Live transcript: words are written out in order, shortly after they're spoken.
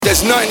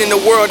There's nothing in the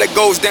world that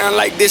goes down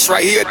like this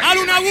right here.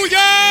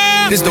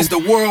 This is the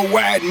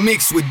worldwide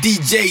mix with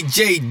DJ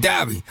J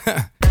Dobby.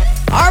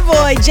 Our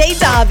boy J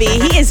Dobby,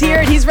 he is here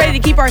and he's ready to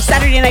keep our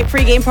Saturday night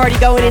pregame party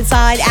going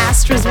inside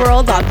Astra's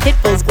World on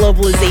Pitbull's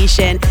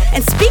Globalization.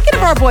 And speaking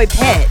of our boy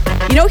Pit,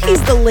 you know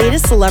he's the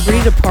latest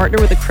celebrity to partner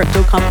with a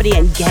crypto company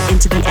and get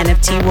into the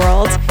NFT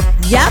world?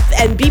 Yep,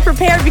 and be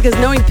prepared because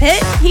knowing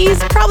Pit, he's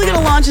probably going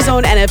to launch his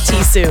own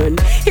NFT soon.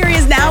 Here he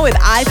is now with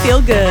I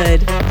Feel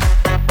Good.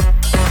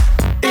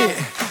 It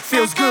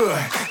feels good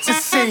to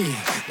see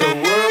the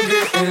world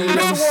getting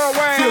loose.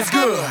 Feels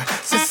good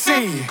to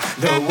see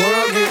the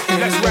world getting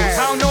loose.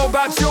 I don't know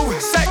about you,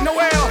 Sack Noel.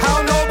 I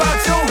don't know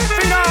about you,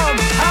 Phenom.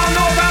 I don't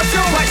know about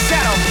you, White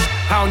Shadow.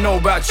 I don't know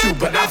about you,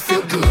 but I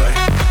feel good.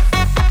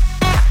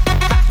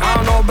 I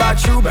don't know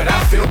about you, but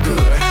I feel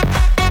good.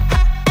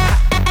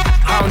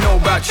 I don't know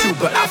about you,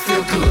 but I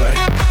feel good.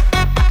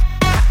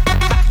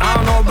 I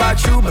don't know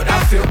about you, but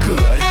I feel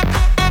good.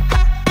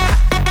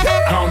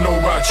 I don't know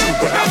about you,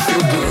 but I feel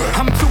good.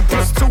 I'm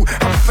 2+2,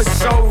 I'm for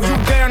sure. You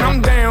down,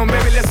 I'm down,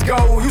 baby, let's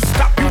go. You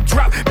stop, you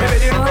drop, baby,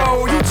 then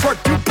roll. You twerk,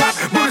 you pop,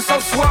 booty so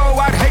swole.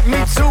 I'd hate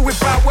me too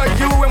if I were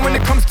you. And when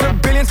it comes to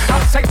billions,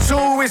 I'll take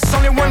two. It's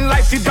only one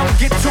life, you don't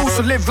get two.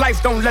 So live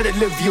life, don't let it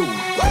live you.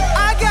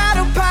 I got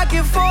a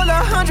pocket full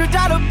of $100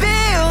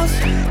 bills.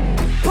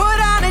 Put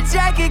on a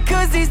jacket,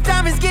 cause these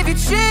diamonds give you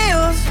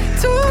chills.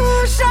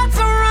 2 shots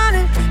are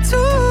running, 2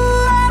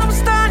 out, I'm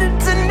stunning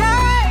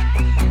tonight.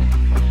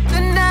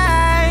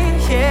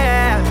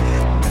 Yeah.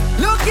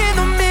 Look in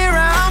the mirror,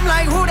 I'm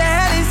like, who the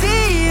hell is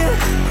he?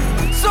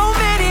 So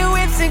many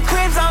whips and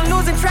cribs, I'm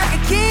losing track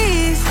of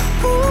keys.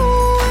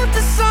 Ooh, if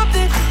there's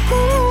something,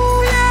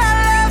 ooh, yeah,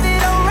 I love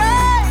it,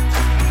 alright.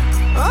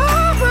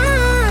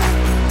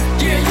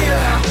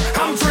 Yeah,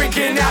 I'm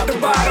drinking out the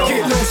bottle.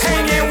 Get loose,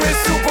 hanging with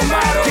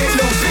supermodels. Get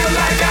loose, feel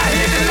like I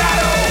hit the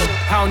lotto.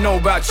 I don't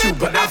know about you,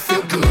 but I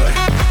feel good.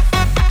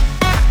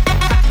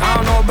 I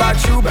don't know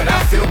about you, but I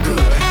feel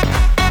good.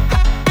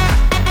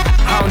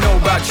 I don't know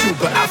about you,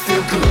 but I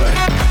feel good.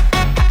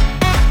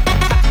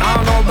 I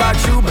don't know about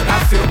you, but I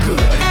feel good.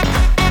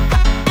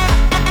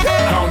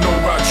 I don't know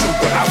about you,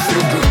 but I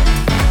feel good.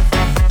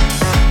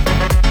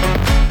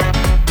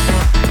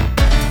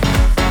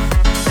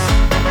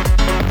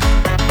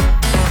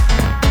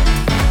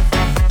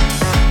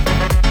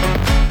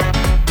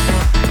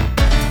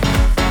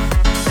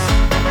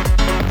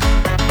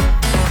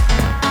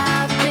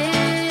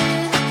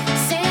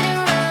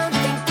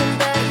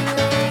 About you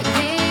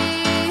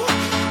lately,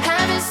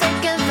 having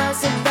second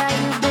thoughts about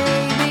you,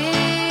 baby.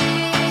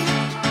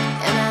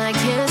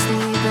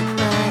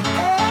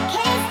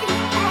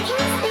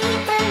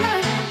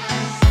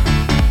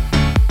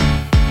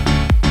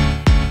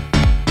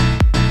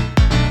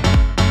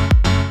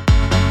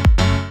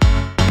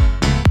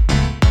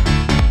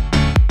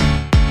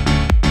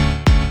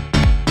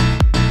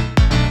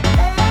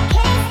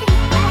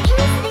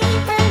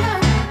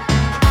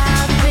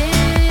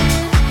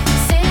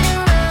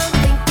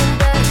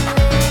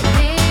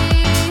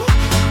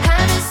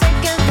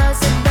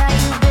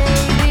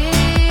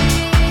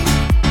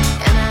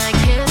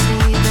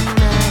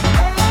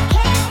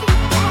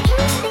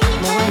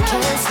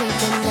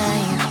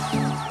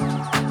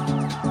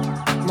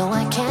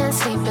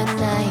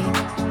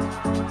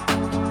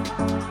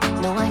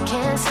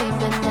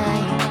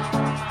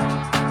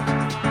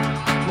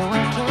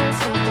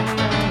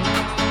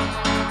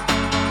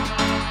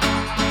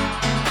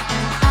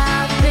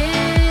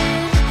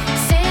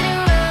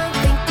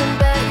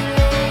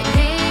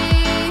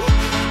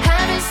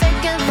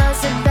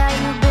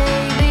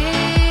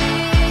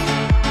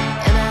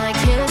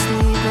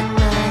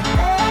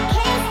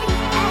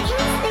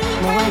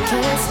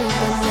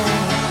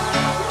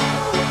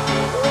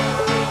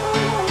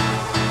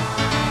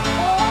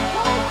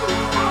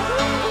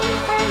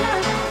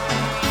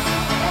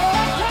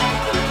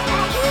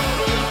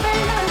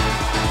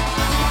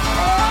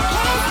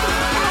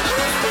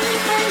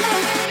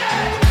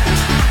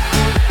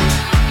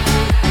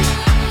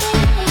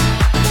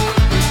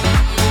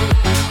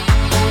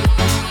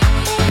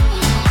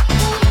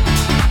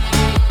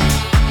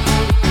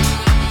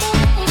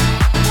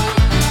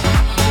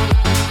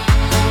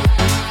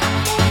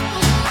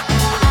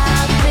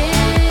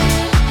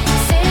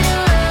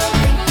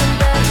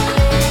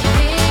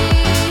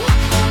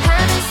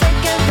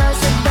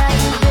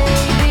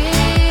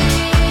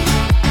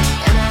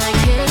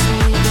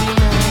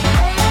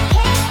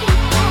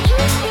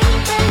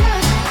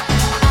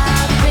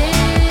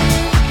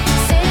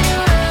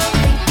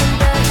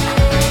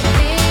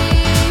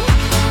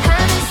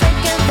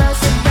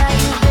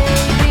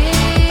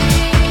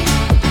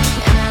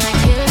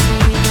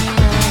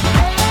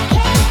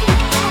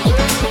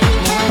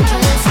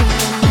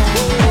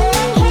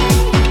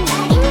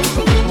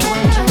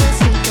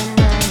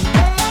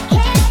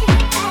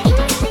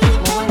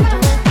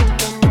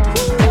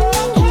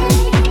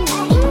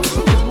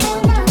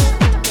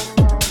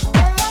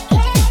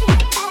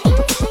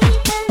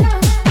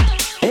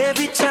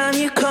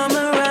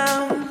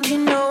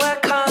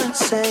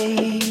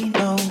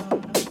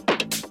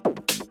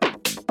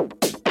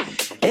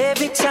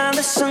 Every time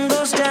the sun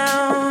goes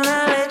down,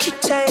 I let you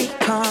take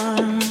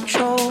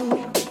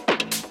control.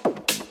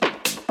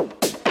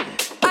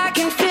 I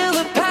can feel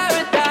the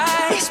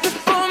paradise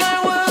before my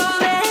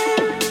world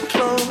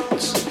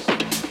implodes.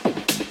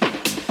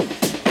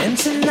 And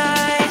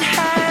tonight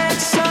had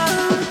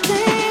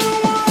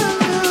something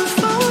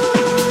wonderful.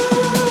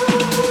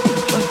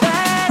 My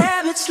bad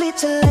habits lead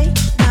to late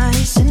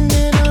nights,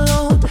 sitting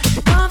alone.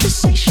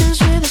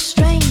 Conversations with a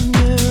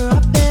stranger I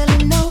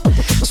barely know.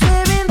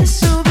 Swearing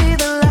this will be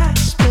the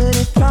last, but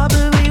it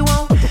probably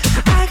won't.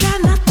 I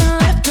got nothing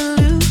left to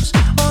lose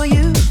or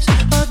use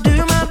or do.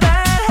 My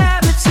bad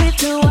habits lead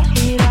to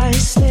white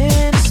eyes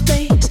stare into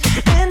space,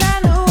 and I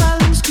know I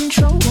lose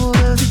control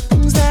of the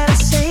things that I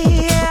say.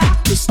 Yeah, I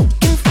was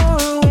looking for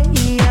a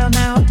way out,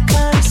 now I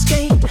can't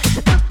escape.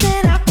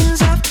 Nothing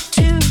happens after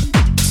two.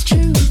 It's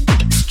true,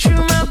 it's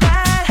true. My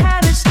bad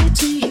habits lead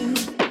to you.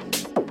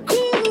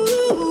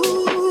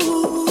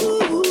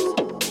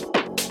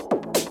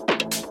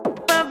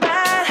 My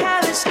bad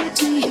habits lead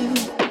to you.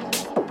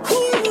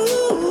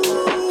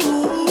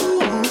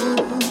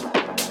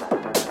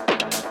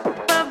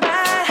 My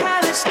bad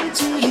habits lead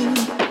to you.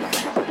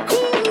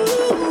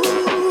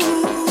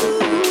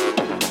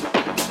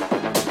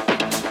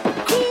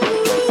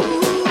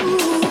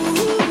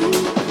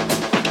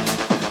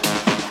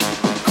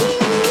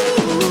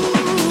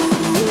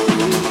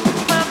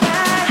 My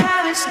bad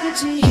habits lead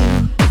to you.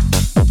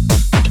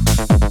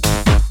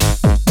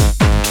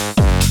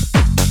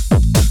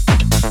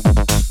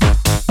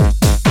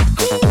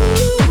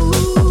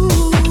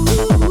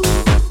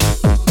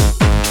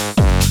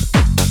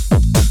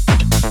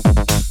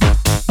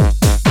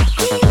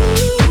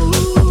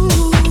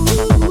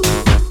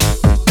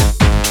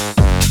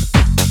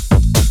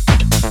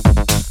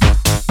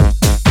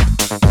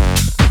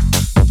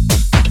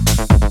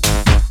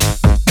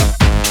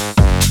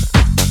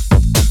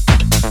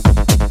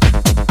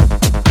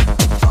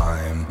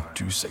 I'm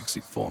too sexy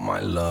for my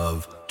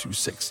love, too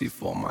sexy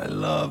for my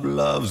love.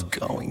 Love's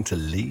going to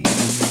leave.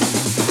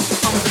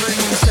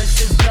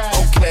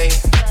 Okay,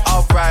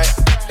 alright,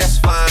 that's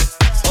fine.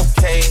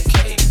 Okay,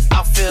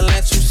 I'm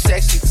feeling too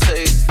sexy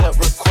to accept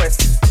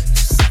requests,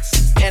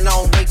 and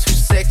I'm way too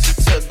sexy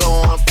to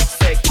go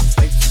unprotected.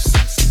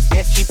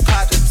 And she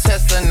popped the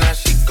Tesla, now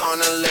she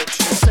gonna let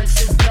you.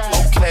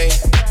 Okay,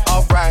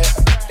 alright,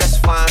 that's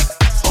fine.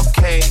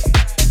 Okay,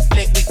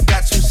 think we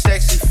got too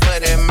sexy for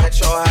that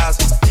metro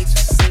housing.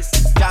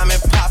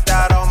 Diamond popped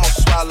out,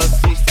 almost swallowed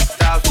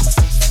 50,000.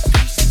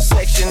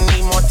 Section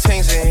need more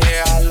things in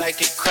here, I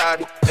like it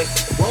crowded.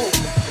 Whoa,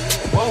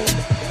 whoa,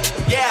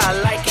 yeah, I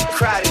like it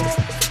crowded.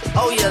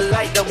 Oh, you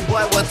like the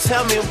boy? Well,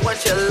 tell me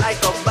what you like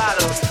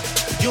about him.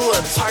 You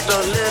a tart, a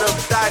little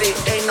thotty,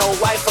 ain't no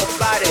wife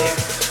about it.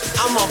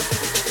 I'm a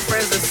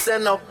friends and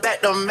send her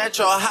back to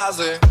metro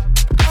housing.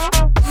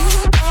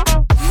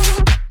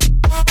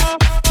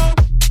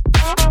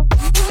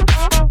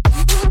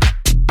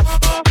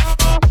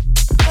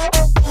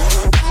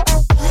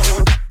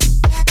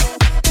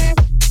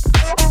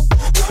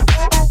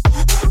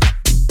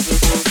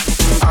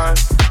 I'm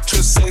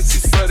too sexy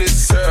for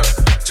this girl,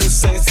 too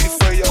sexy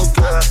for your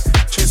girl,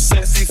 too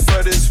sexy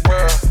for this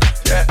world.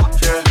 Yeah,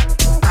 yeah.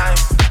 I'm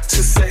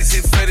too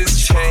sexy for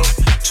this chain,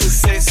 too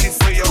sexy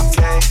for your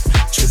game,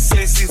 too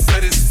sexy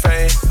for this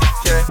fame.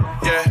 Yeah,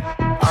 yeah.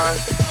 I'm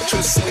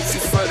too sexy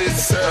for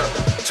this girl,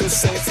 too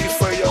sexy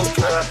for your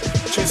girl,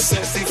 too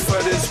sexy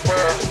for this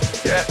world.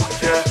 Yeah,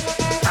 yeah.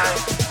 I'm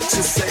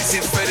too sexy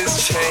for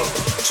this chain,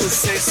 too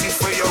sexy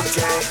for your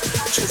game,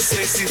 too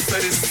sexy for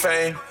this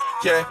fame.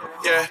 Yeah,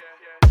 yeah.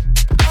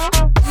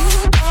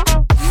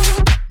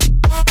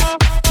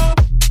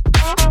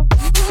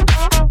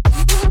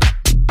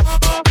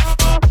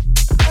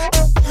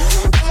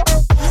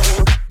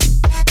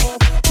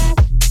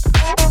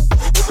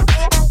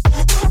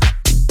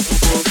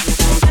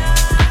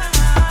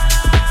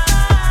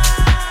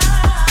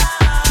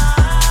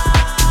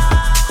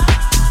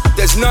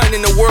 There's nothing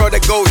in the world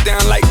that goes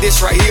down like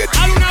this right here.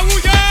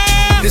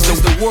 This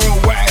is the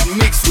worldwide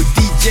mix with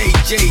DJ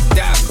J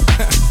Dobby.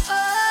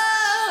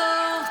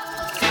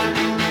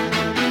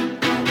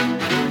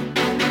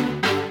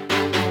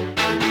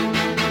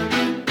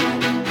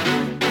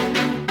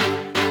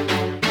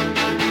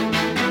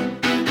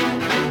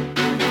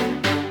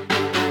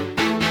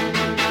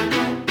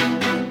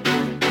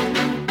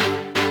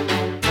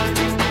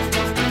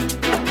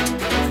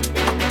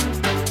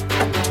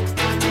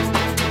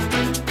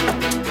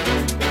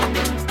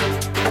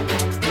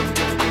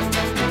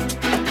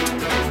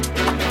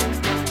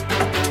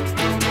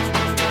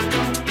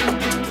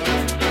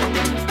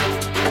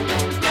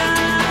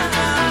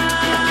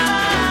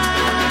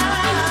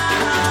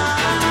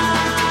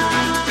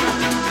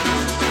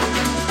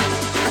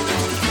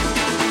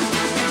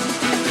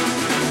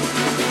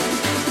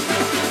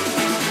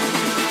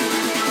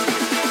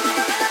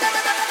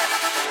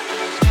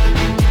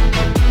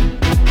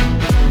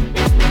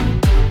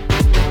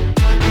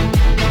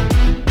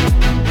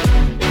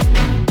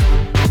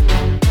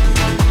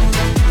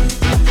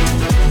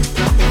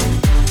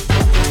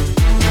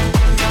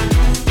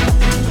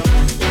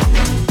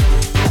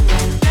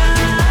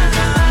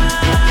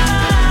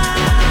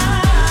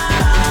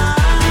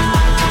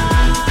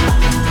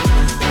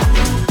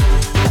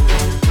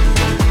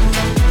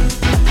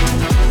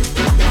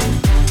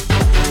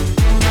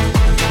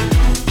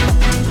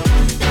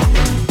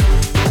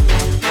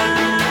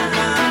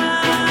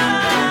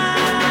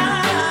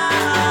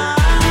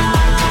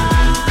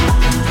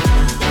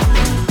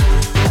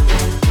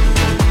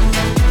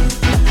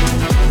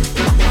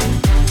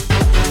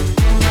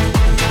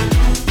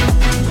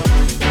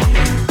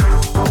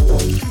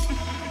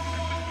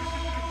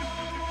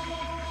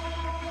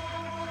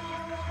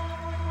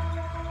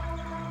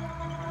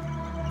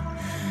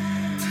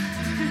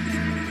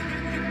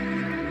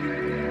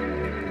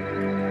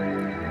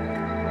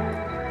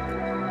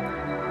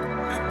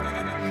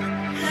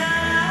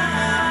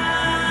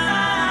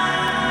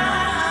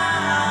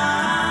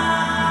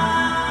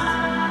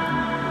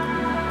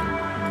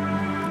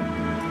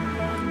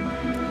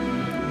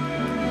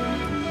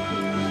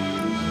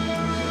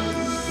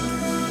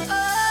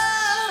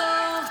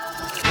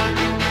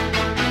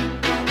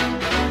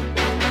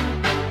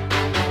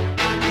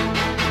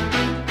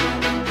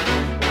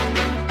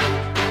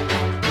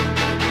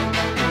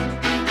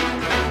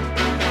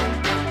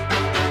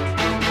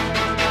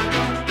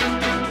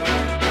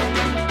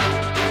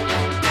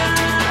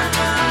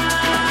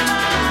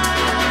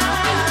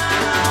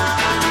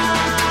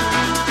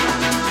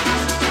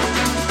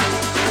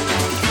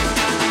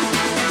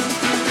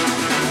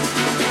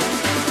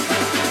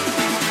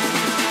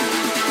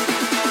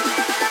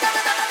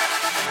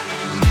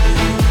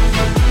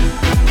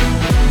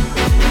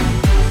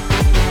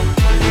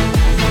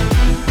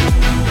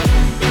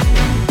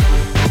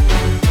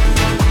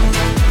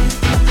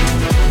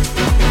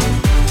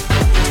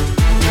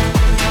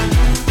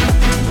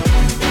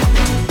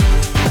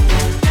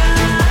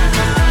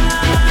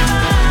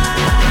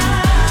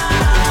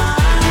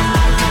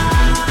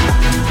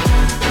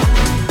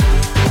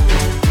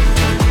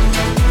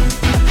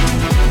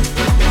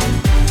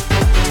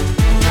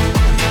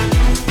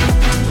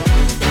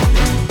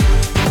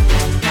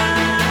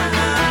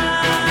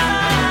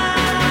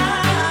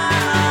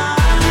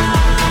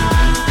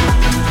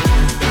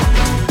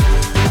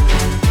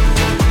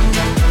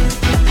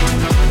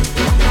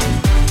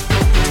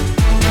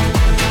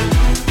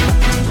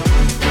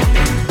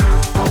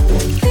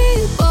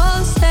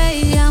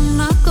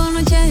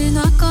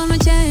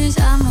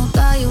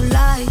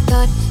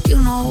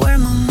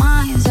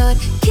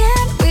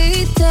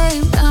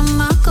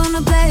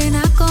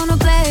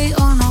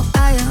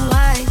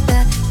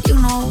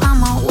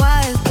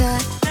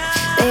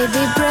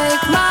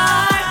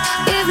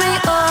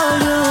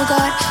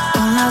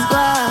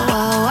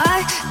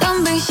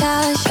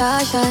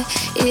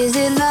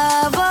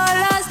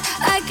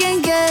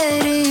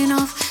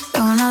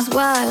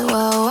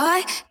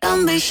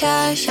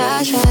 shy,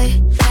 shy,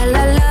 shy.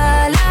 La la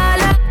la la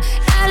la,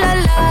 la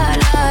la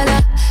la la,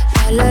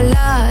 la la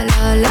la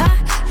la la,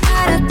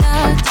 da da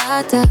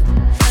da da,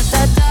 da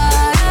da da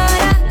da,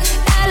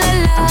 la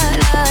la la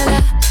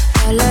la,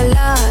 la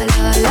la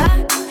la la,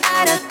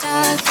 da da da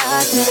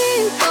da.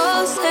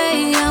 People say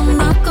I'm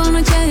not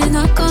gonna change,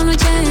 not gonna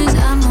change.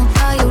 I know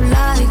how you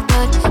like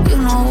that, you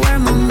know where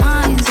my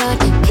mind's at.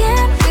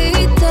 Can't be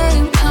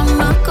tamed, I'm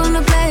not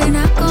gonna play,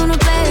 not gonna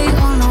play.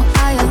 Oh no,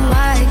 I am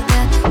like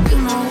that, you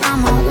know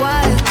I'm a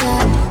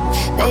wildcat.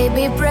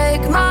 Baby,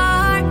 break my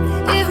heart,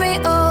 give me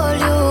all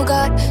you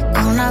got.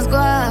 Don't ask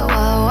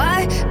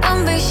why,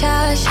 don't be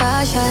shy,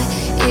 shy, shy.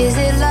 Is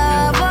it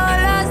love or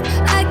lust?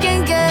 I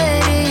can't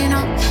get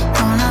enough.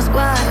 Don't ask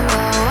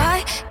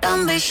why,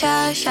 don't be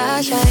shy,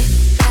 shy, shy.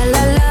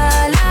 La la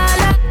la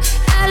la,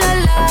 la la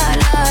la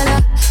la,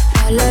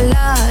 la la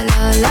la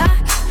la la,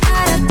 da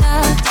da da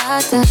da,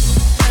 da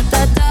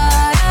da da da,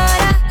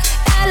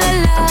 la la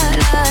la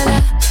la,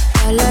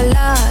 la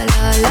la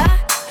la la,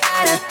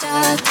 da da da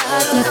da.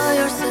 Know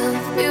yourself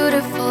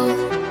beautiful,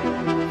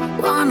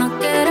 wanna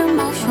get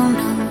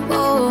emotional.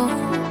 Oh,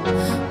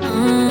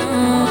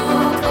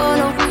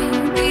 follow me,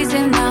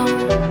 easy now.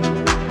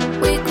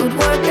 We could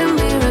work a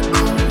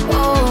miracle.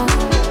 Oh,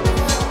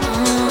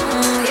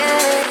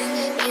 yeah.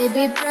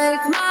 Baby,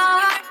 break my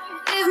heart,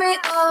 give me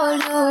all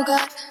you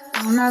got.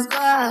 Don't ask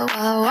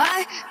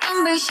why,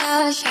 don't be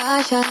shy,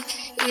 shy, shy.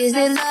 Is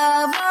it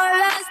love or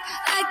lust?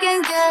 I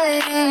can't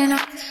get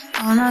enough.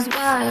 Don't ask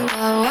why,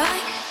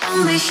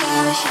 don't be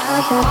shy,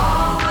 shy, shy.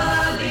 All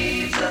the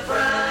leaves are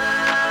brown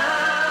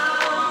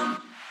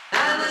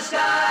and the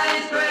sky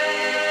is gray.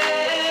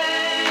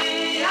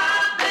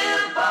 I've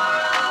been for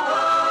a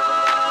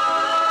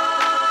walk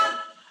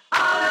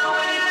on a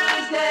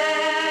winter's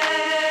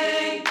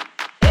day.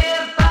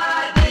 If I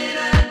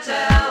didn't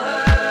tell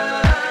her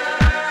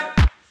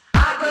I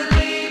could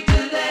leave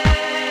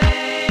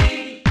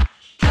today,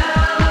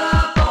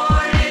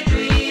 California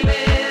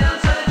dreaming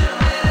such a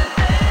winter's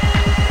day.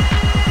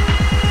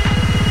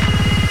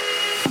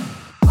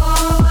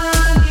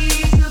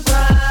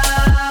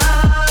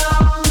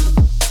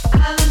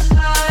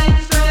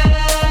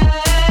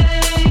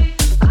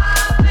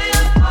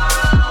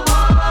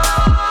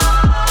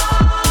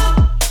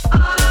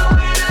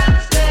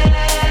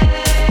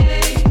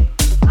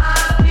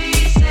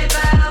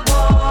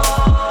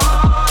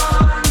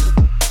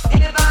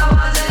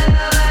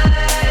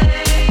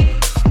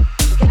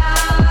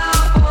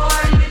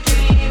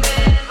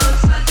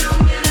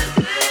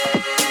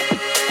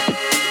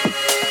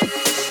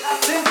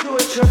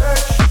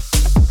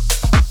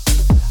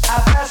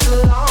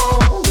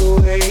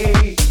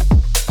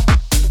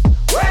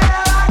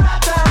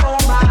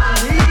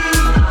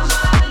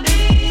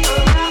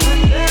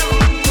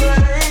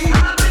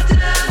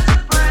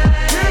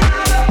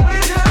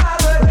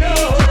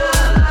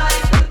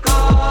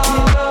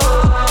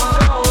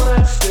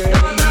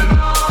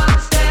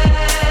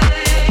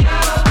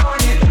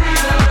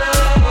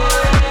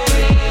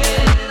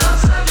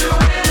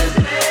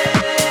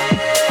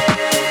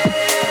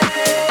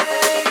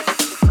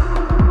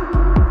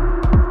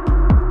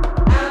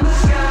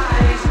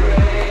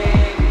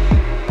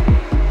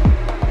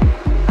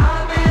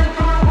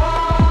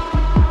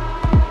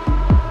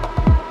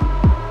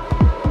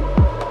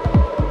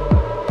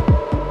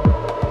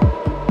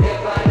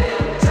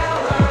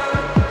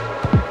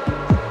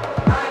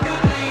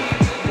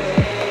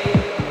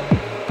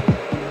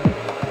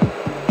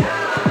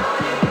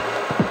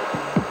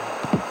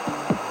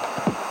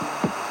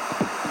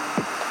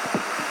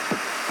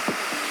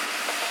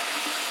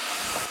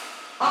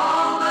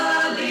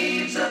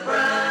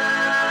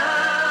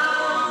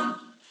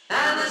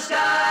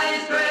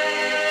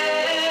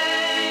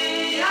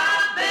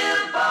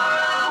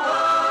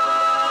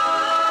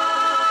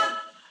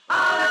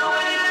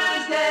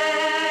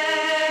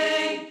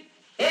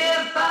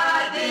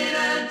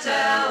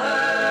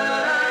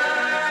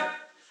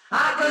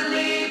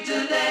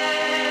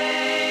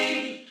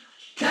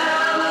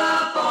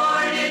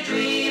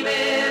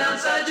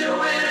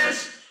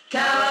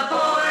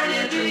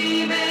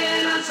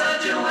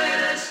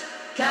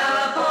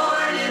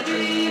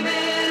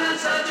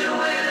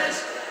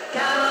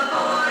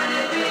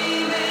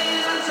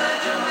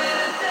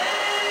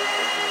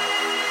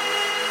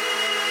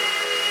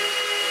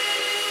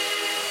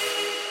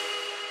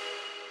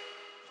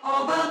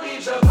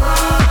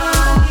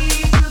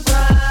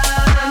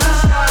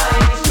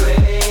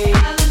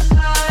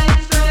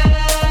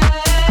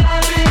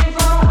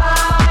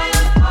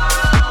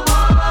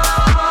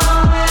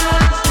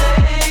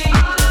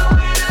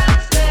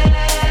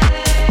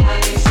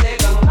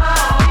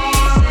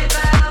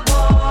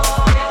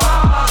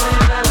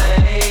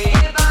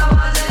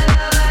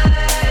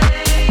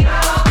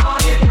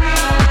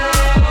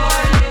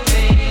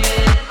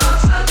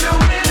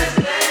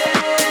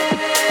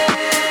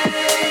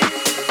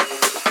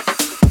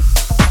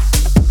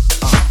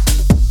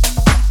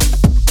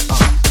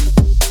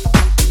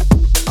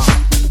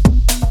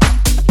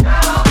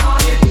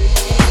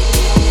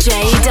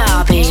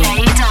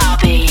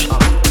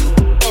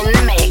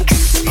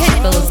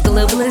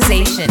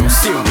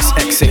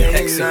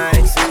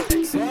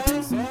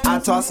 I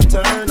toss and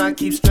turn, I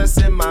keep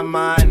stressing my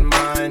mind.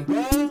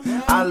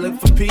 I look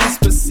for peace,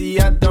 but see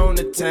I don't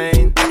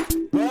attain.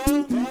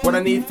 What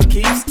I need for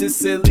keeps this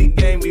silly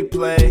game we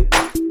play.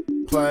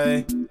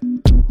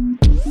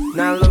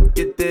 Now look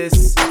at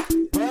this.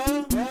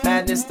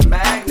 Madness, the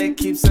magnet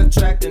keeps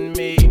attracting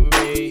me.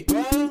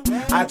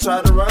 I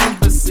try to run,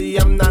 but see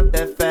I'm not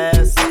that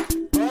fast.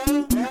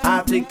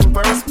 I think I'm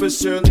first, but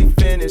surely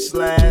finish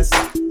last.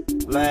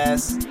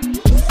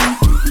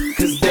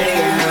 Cause day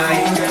and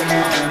night,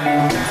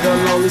 the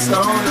lonely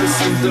stoner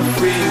seems to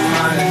free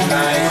my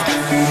night.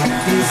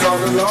 He's all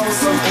alone,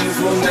 some things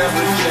will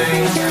never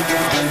change.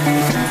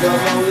 The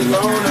lonely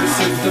loner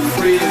seems to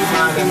free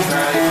my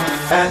night.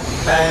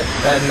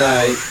 At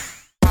night.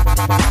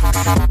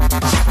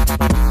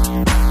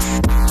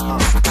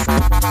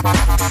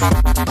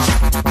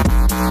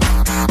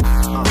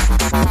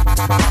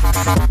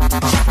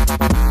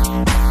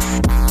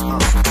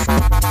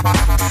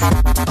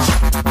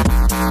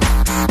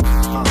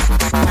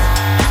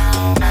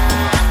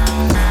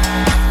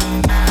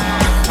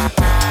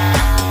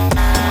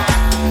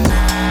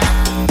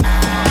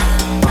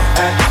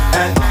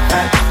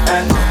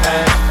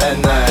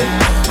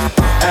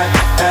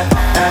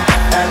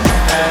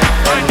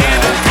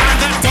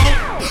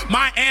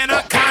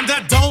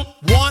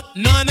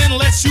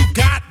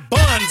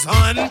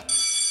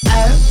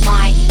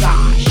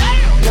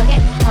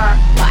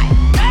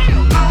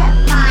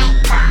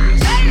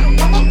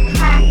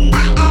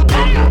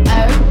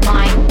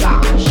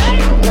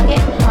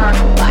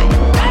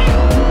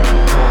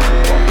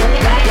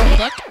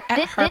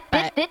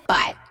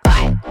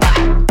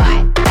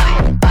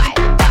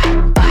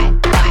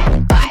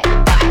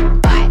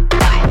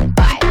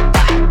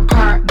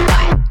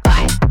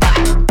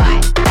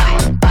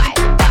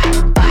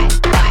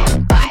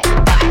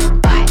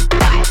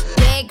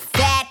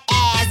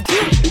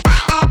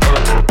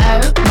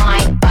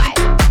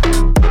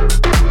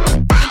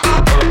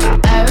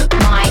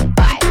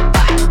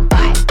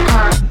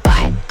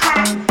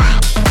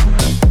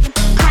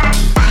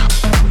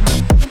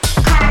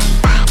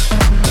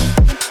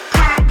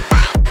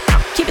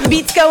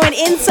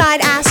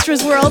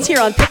 Here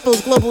on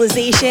Pitbull's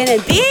Globalization,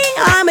 and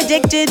I'm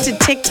addicted to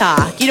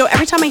TikTok. You know,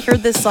 every time I hear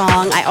this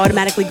song, I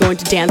automatically go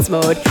into dance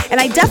mode,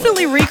 and I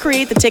definitely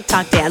recreate the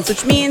TikTok dance,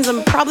 which means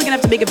I'm probably gonna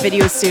have to make a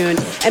video soon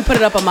and put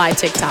it up on my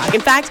TikTok.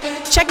 In fact,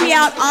 check me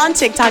out on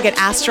TikTok at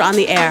Astra on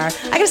the Air.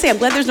 I gotta say, I'm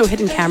glad there's no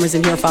hidden cameras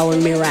in here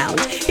following me around.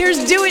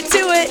 Here's Do It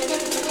To It.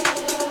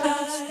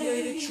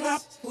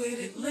 Drop with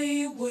it,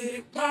 lean with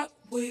it, rock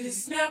with it,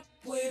 snap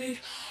with it.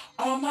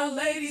 All my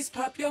ladies,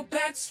 pop your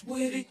backs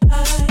with it.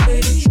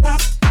 With it,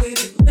 drop with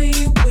it,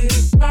 lean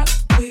with it, rock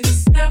with it,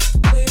 snap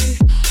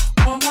with it.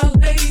 All my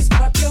ladies,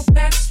 pop your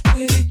backs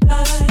with it.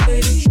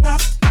 With it,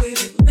 drop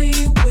with it,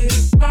 lean with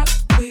it, rock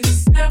with it,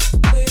 snap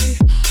with it.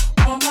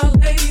 All my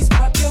ladies,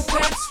 pop your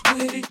backs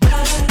with it.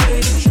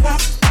 With it,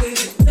 drop with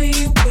it,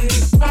 lean with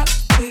it, rock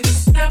with it,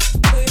 snap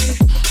with it.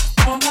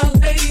 All my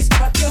ladies,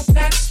 pop your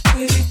backs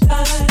with it.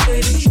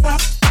 With it,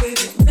 drop with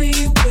it,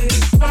 lean with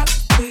it, rock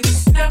with it,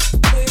 snap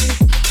with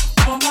it.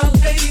 All my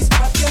ladies,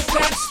 pop your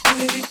backs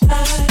with it.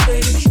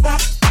 With it,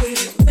 drop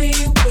with it,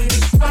 lean with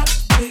it, rock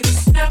with it,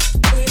 snap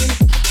with it.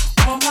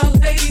 All my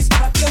ladies,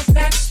 pop your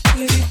backs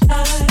with it.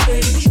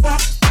 With it,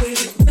 drop with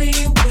it,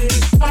 lean with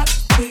it, rock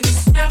with it,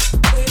 snap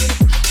with it.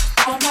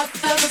 All my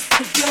fellas,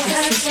 put your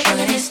hands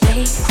with it.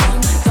 Stay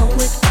calm, throw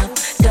it up,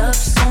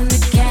 dubs on the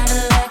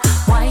Cadillac,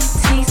 white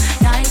tees,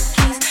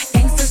 Nikes,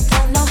 gangsters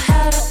don't know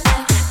how to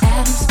act.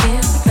 Adam's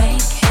give,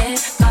 fake head,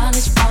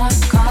 college bar,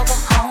 carver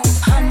home,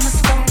 hummus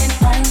floating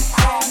on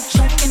chrome,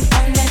 choking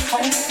on that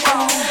home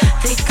chrome.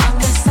 They got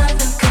that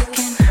southern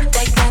cooking,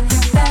 they got the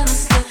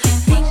fellas looking,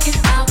 thinking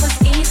I was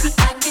easy,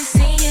 I can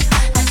see it.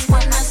 That's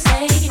when I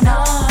say no,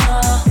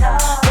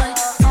 but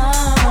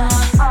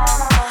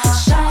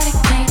shawty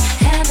can't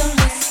handle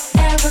this.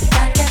 Ever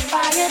got that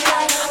fire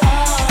like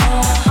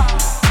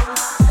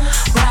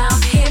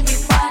round here we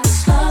ride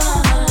slow.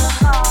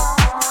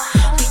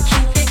 We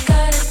keep it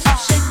good as you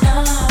should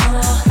know.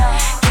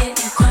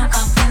 Getting crunk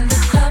off in the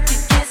club,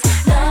 it gets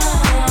low.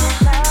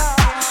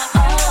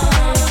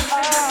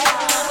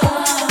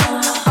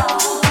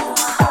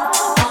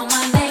 All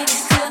my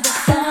ladies to the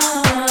floor.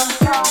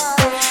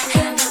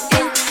 Handle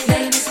it,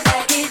 ladies,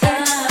 back it up.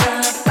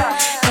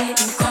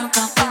 Getting crunk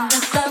off in the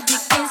club,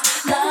 it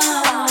gets low.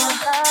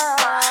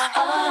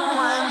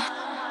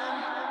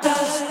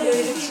 Dance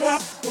with it,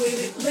 drop with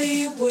it,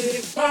 lean with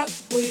it, rock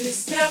with it,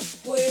 snap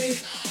with it.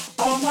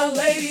 All my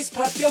ladies,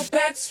 pop your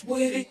backs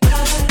with it.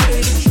 Dance with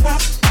it,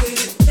 drop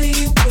with it,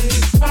 lean with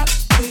it, rock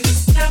with it,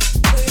 snap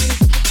with it.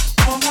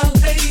 All my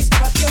ladies,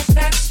 pop your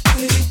backs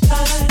with it.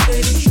 Dance with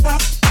it,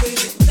 drop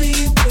with it,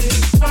 lean with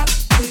it, rock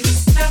with it,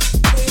 snap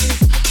with it.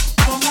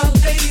 All my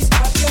ladies,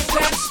 pop your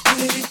backs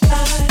with it.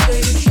 Dance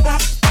with it,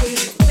 drop with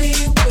it,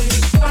 lean with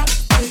it, rock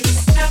with it,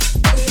 snap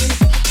with it.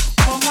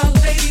 All my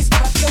ladies,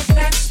 pop your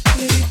backs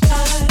with it.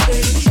 Dance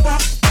with it,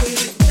 drop with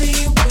it,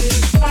 lean with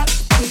it, rock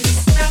with it,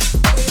 snap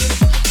with it.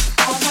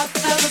 All my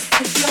fellas,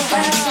 put your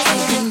hands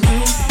on it.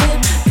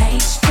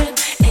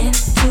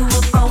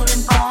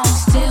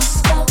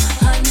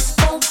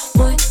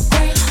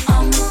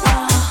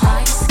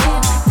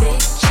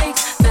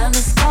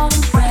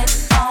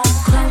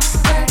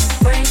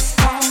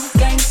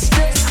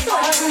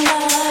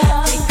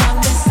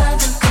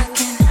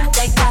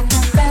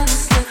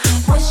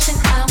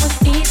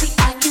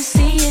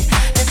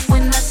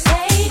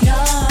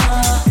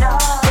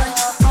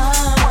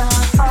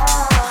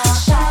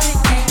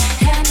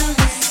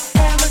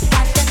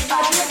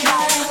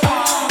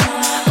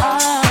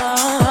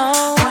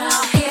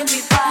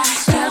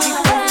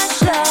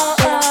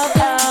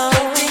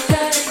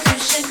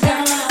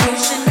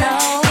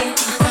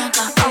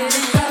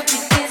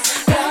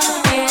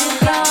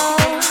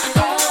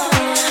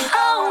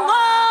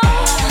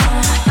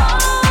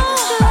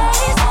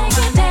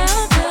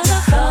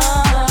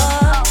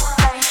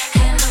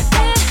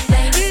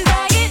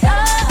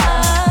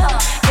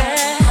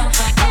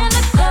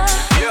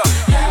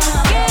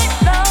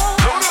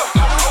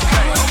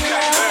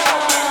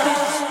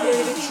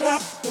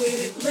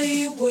 it,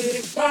 lean with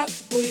it, rock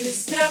with it,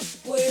 snap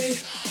with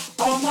it.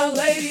 All my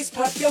ladies,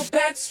 pop your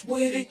backs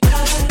with it.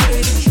 Down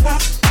with it,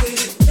 drop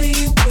with it,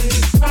 lean with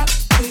it, rock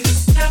with it,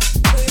 snap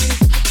with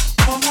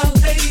it. All my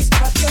ladies,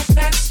 pop your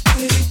backs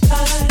with it.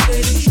 Down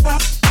with it,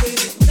 drop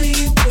with it,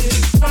 lean with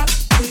it, rock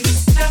with it,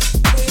 snap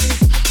with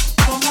it.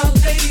 All my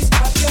ladies,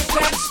 pop your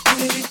backs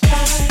with it.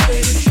 Down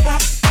with it,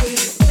 drop with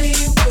it,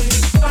 lean with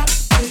it, rock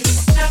with it,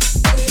 snap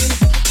with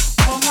it.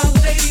 All my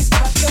ladies,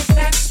 pop your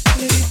backs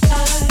with it.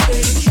 Down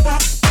with it,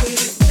 drop with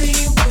it,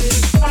 lean with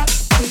it, rock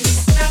with it,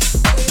 snap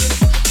with it.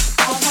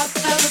 All my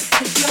fellas,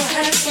 put your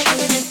hands up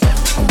in it.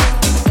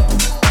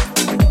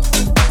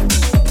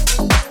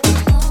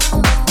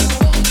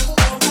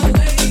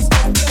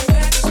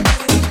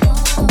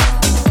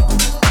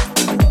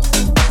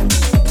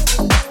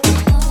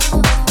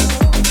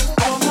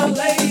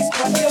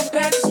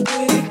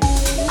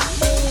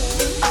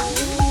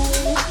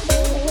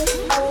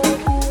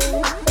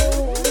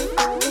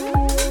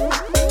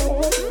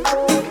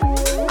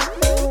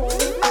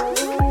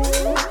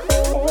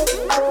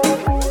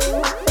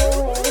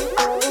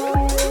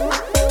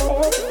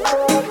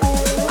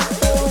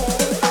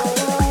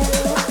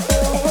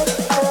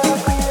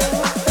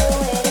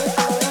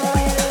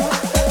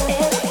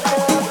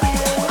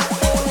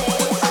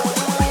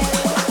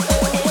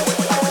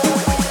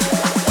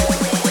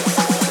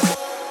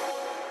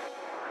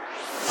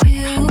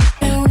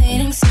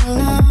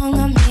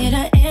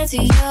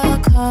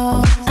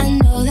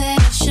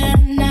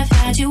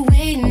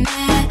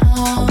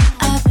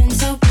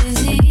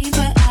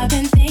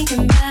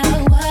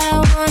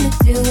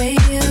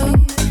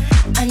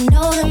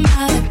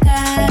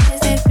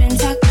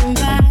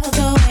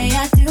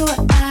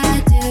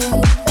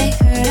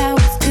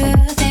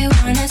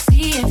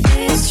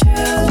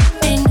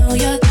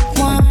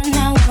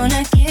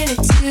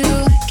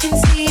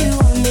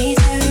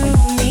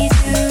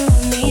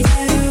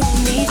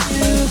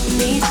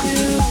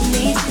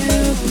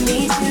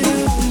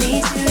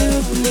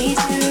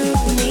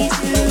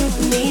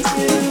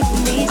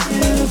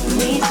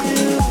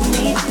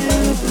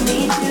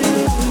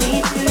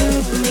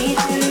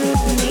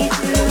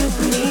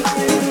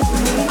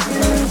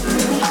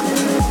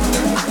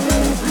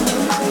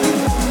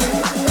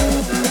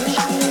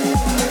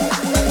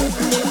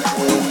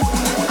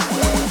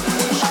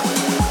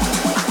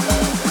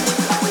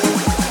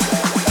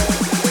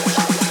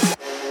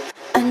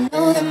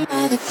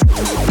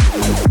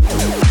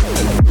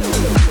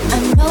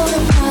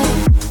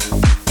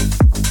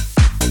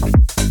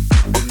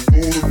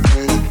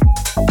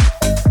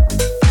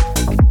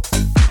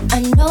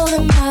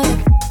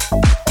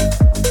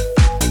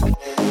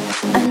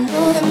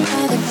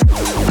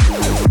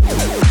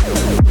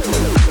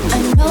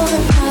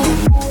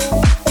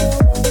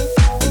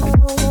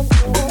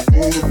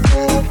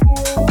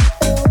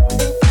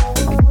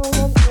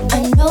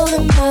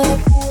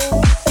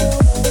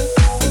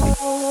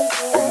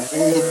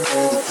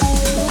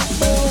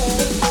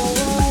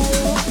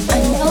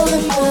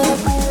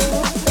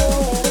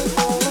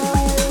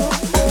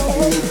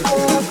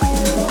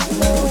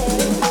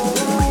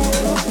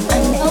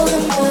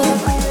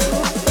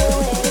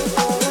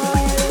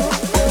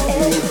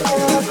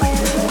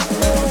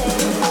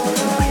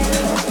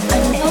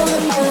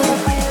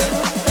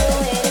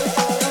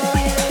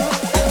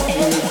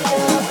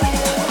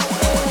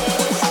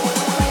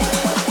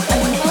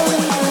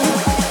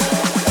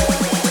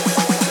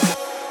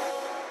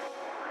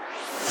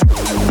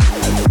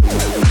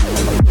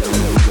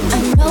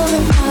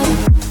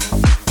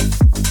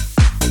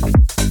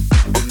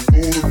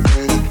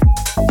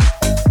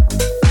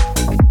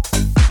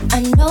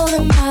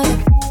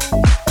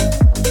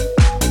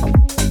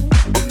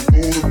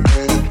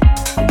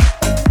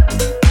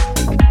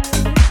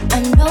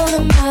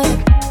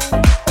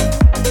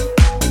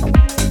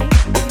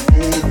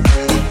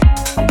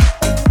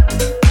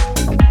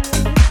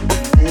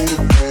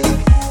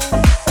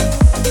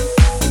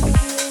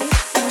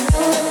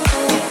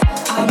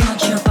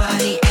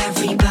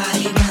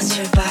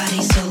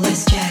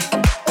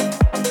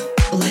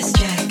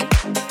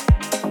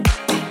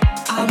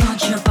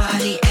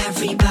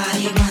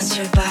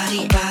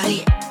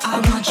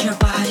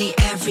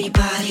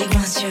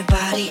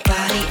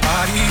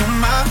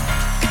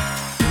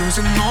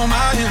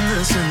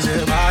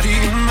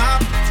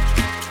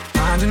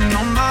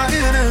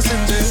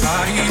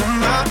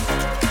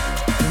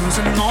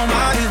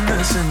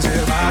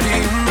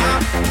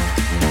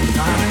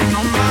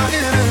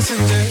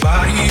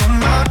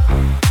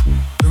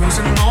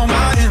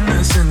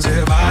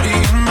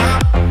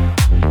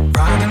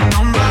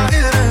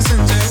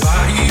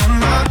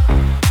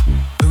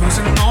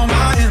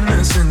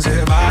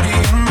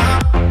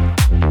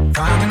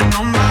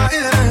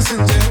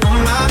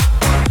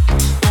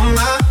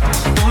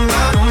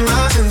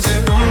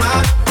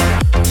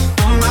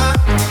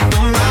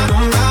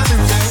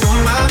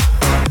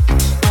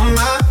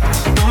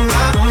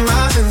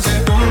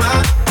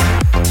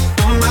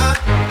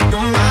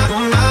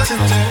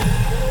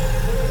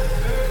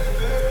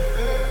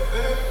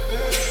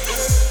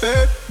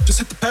 Just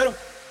hit the pedal.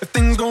 If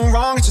things go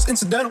wrong, it's just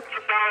incidental.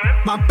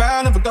 My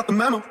bad, never got the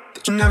memo.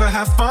 but you never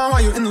have fun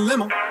while you're in the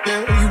limo.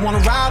 Yeah, you wanna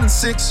ride in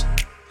 6,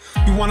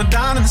 you wanna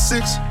dine in the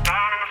 6.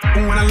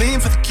 But when I lean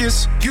for the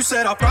kiss, you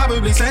said I'll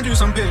probably send you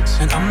some pics.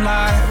 And I'm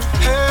like,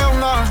 hell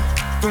nah,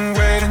 been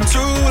waiting too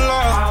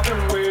long.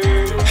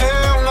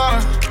 Hell nah,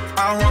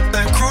 I want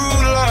that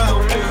cruel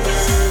love.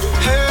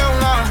 Hell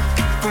nah,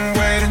 been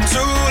waiting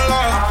too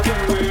long.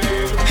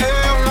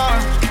 Hell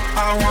nah,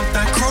 I want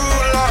that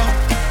cruel love.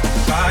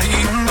 Body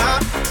of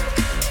mine,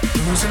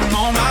 losing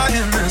all my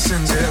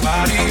innocence. Yeah,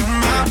 body of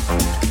mine,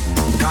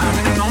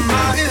 grinding on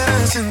my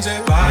innocence.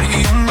 Yeah,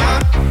 body of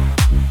mine,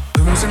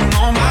 losing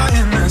all my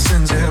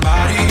innocence. Yeah,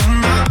 body of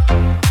mine,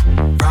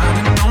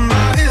 grinding on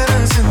my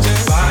innocence.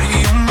 Yeah,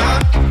 body of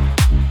mine,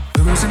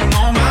 losing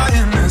all my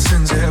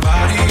innocence. Yeah,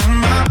 body of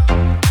mine,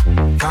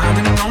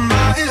 grinding on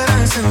my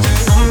innocence.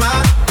 Yeah, on my,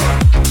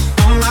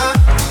 on my,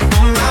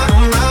 on my,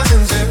 on my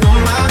innocence. Yeah, on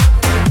my,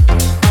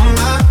 on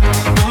my,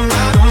 on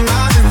my, on my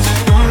innocence.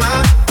 Yeah, on my,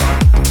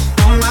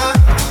 on my,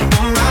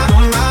 on my,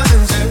 on my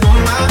innocence. Yeah, on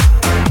my,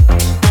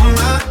 on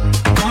my,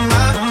 on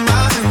my, on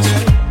my innocence.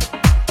 Yeah.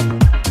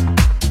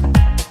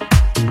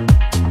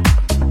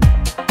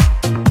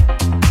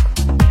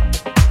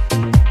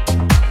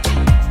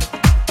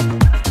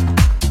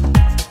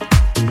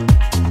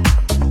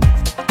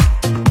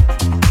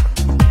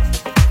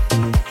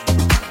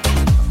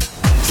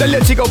 Say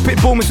Lil Chico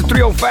Pitbull, Mr.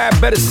 305,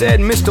 better said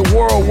Mr.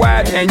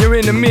 Worldwide, and you're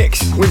in the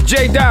mix with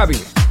J Dobby.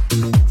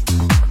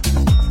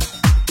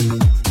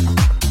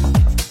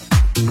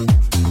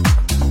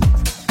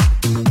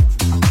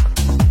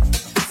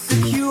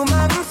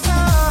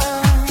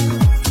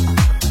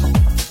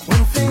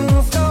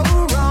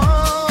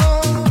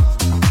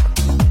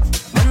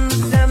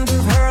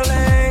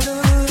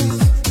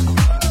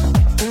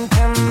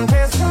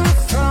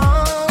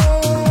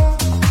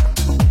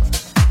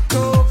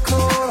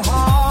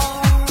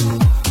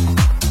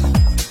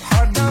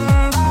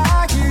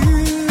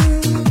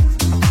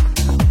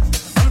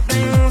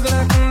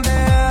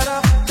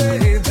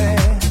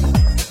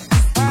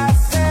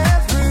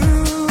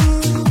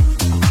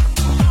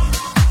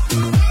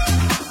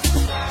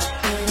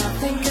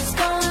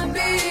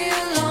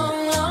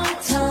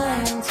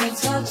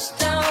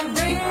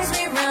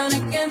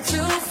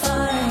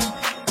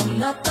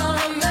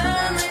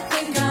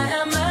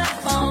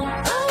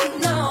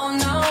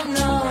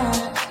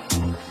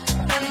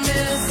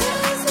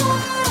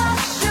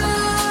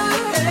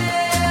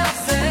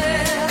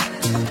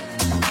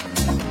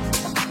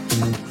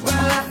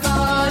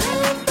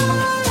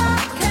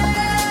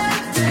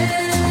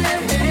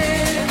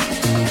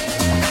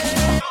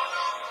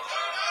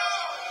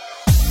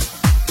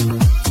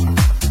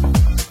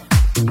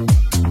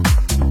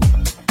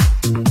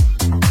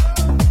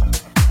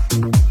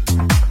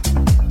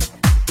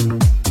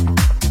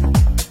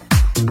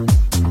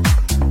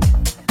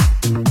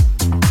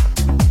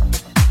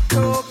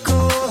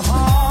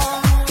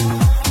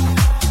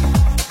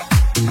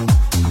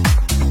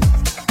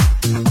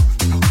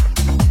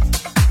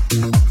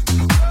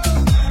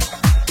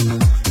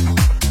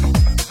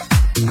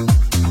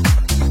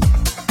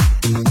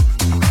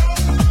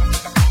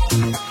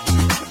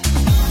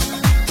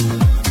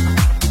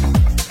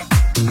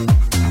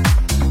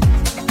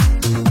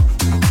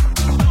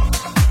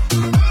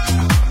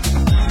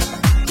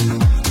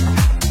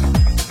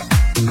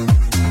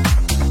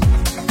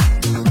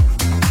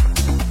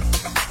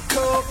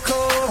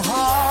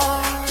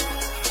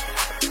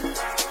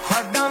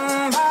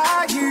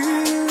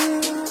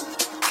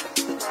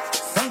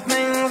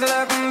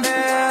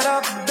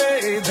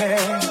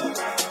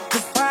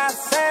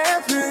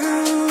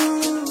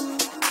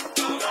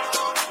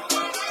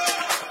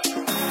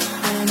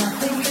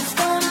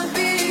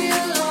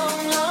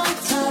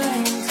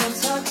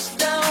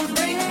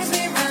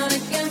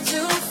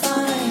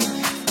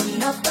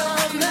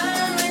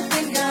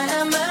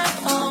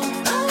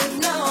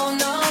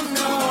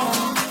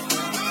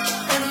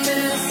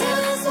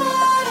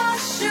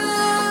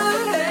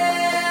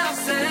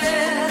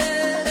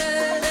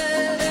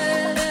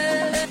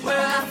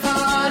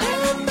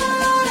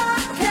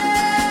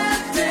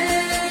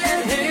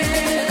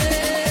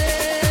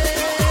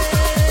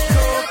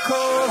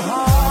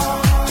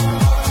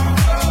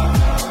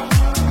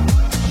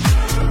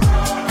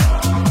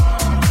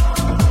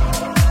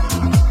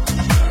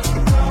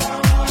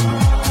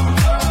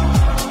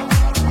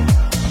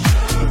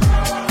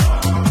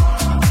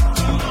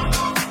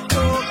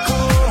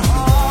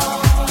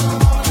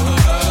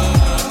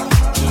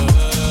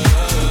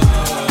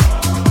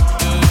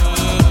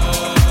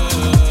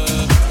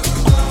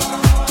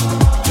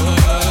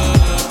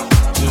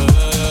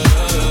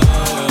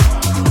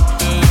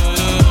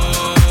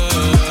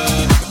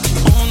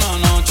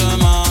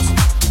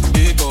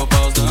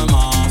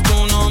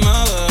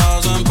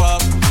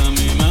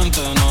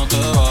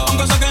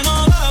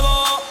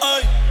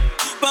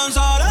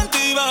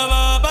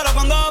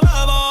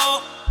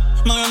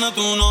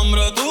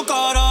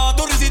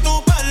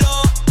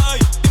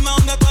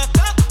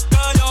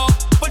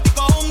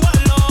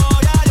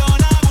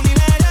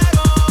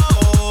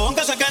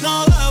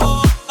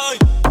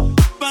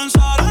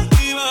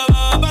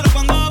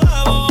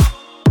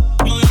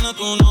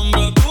 tu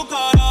nombre, tu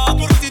cara,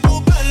 tu risa y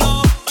tu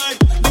pelo. Ey,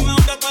 dime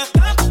dónde tú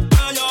estás,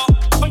 que yo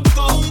por ti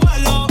cojo un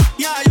vuelo.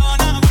 Ya yo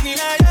nada ni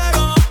le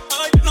llego.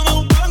 Ey, no me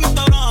busques en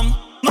Instagram,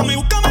 mami,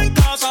 búscame en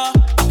casa.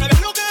 Que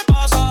veas lo que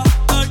pasa.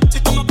 Ey, si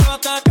tú me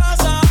pruebas te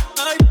casa.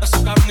 Ey,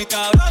 esa carne ni te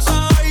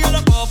abraza. Y yo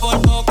la cojo por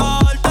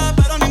tocarte,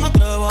 pero ni me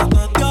atrevo a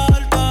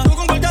testearte. Tú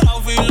con cualquier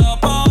outfit la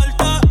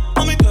parte,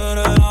 mami, tú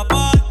eres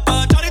aparte.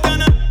 Chari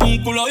tiene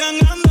un culo bien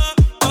grande,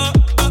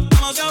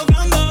 demasiado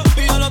grande.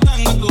 Y yo lo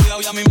tengo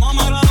estudiado, ya mismo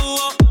me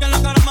graduó. Y en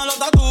la cara me lo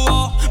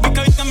tatuó. Vi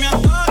que viste mi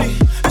story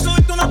y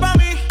subiste una pa'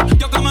 mí.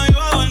 Yo que me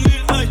iba a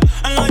dormir, ey,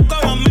 en la disco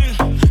había 1000.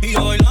 Y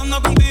yo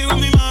bailando contigo en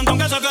mi mente,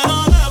 aunque sé que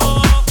no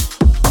debo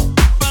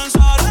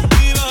pensar en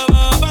ti,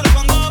 bebé, pero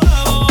cuando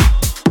bebo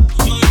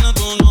me viene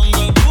tu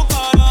nombre, tu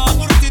cara,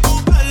 tu risa y tu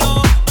pelo.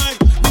 Ey,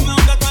 dime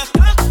dónde tú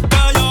estás,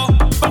 que yo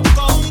por ti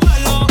cojo un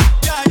vuelo.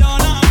 Ya yo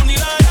nada ni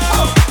le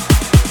llego.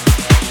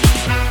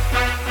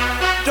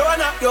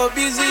 Joanna, your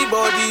busy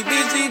body,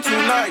 busy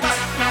tonight.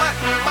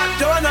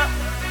 Joanna,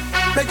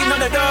 making all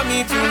the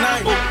dummy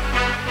tonight.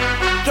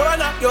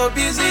 Joanna, your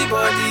busy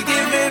body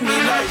giving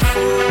me life,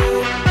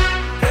 oh,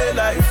 hey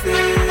life,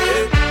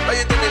 hey. Why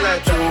you do me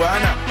like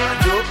Joanna,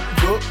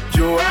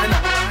 Joanna?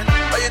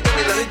 Why you do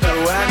me like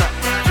Joanna,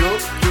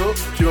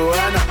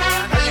 Joanna?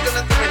 How you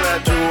gonna do me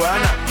like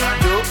Joanna,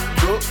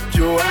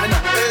 Joanna?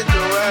 Hey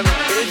Joanna,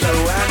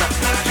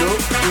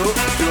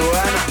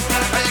 Joanna.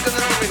 How you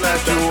gonna do me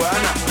like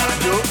Joanna,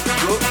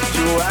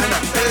 Joanna?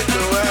 Hey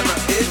Joanna,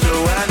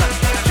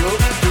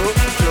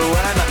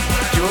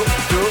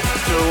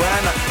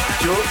 Joanna.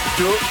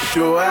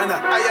 Joanna,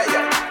 ay, ay,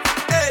 ay.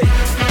 Hey,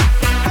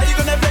 how you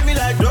gonna play me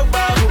like Drogba,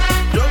 ho?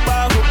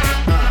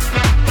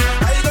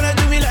 How you gonna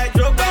do me like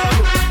Drogba,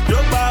 ho?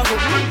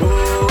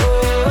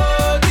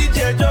 Oh,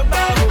 DJ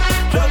Drogba, ho.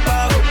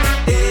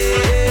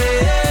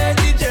 Hey,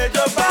 DJ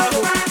Drogba,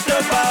 ho.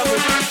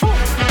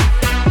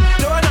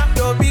 Joanna,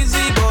 your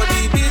busy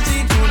body,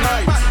 busy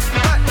tonight.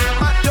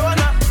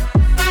 Joanna,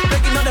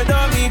 making all the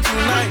dummy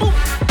tonight.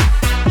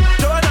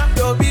 Joanna,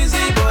 your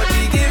busy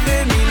body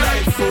giving me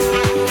life,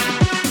 oh.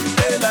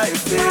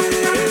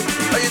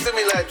 Why you do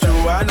me like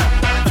Joanna,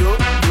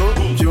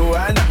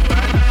 Joanna?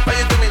 Why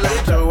you do me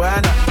like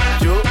Joanna,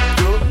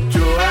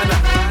 Joanna?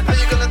 How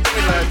you gonna do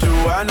me like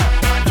Joanna,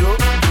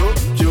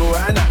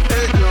 Joanna?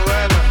 Hey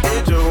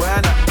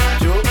Joanna,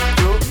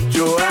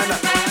 Joanna.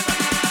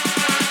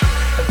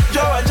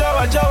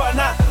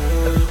 Joanna.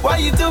 Why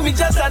you do me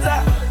just like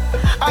that?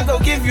 I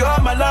gon' give you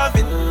all my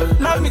loving.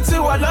 Love me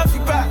too, I love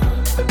you back.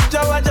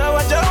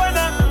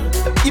 Joanna.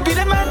 You be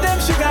the man, them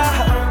sugar.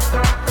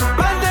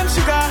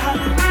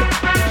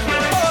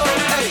 Oh,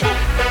 hey.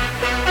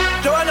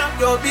 Joanna,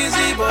 your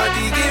busy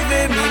body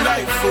giving me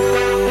life,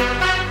 oh,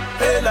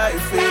 hey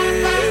life,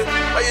 hey.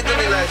 Why you do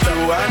me like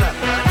Joanna,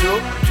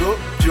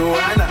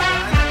 Joanna?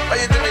 Why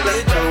you do me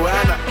like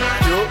Joanna,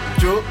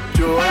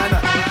 Joanna?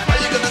 How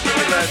you gonna do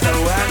me like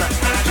Joanna,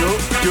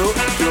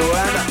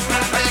 Joanna?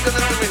 How you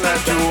gonna do me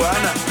like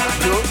Joanna,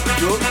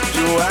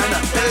 Joanna?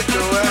 Hey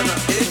Joanna,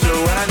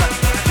 Joanna.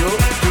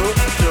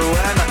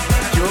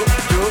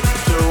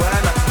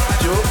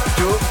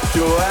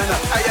 Joanna,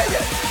 ay, ay,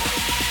 ay.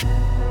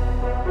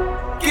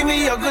 Give me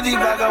your goodie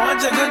bag, I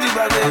want your goodie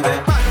bag, baby.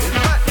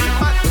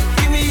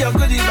 Give me your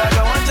goodie bag,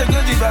 I want your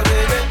goodie bag,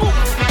 baby.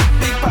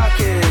 Big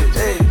package,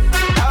 hey.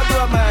 How do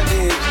I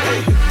manage?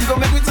 Hey, you gon'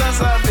 make me turn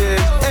savage,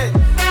 hey.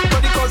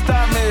 Body cause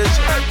damage,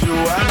 hey.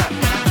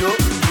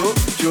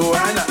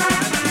 Joanna.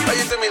 Why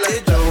you do me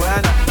like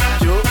Joanna,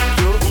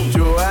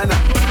 Joanna?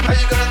 How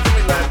you gonna do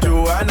me like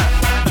Joanna,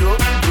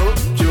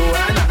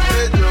 Joanna?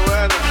 Hey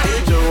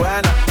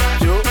Joanna,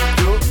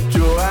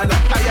 Joanna,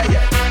 ay, ay,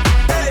 ay.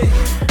 Hey,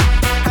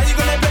 how you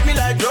gonna play me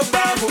like Drogba,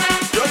 ho?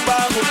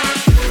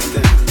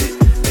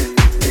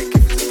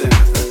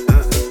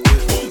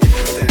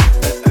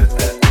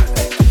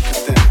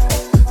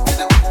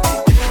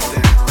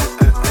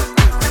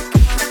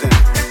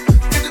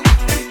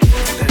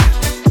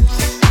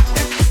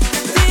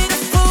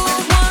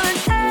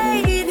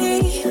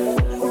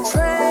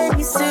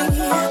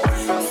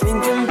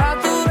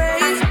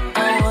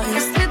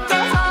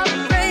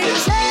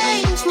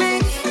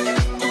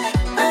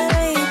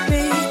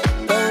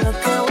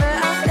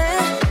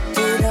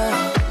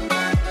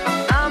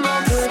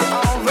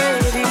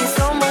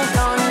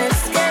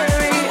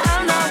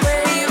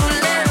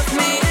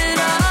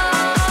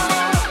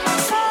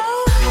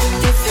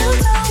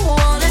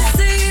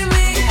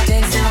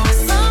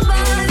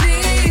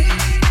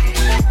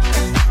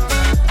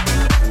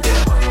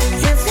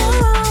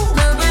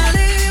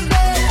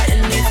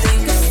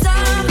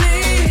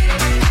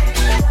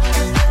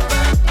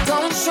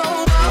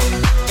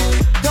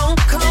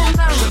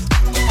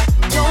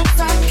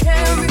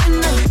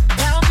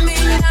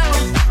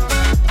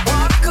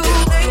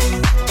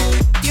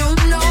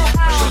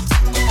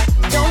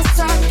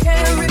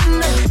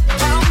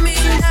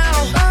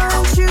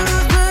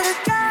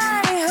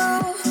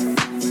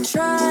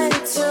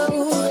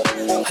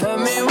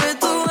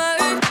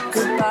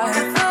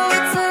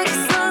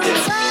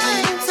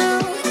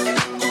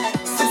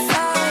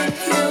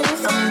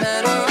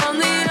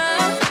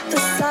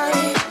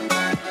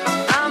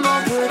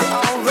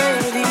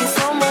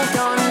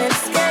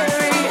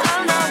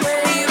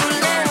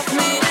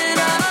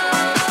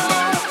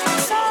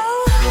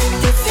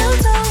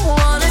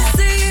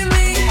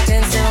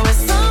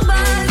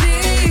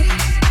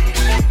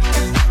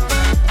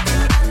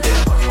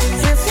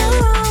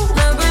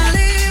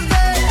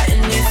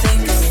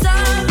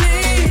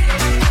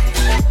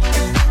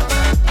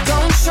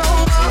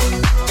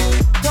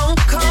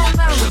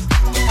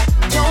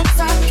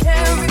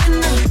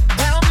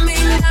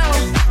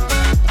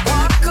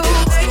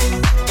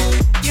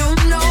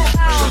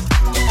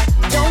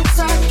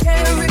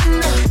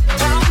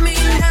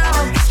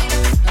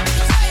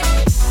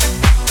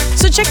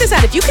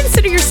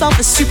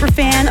 a super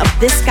fan of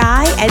this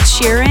guy, Ed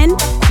Sheeran,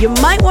 you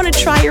might want to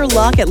try your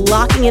luck at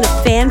locking in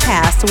a fan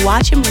pass to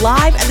watch him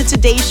live at the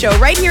Today Show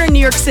right here in New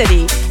York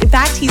City. In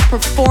fact, he's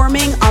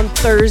performing on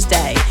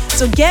Thursday.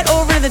 So get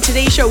over to the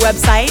Today Show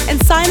website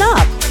and sign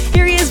up.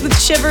 Here he is with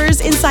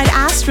Shivers inside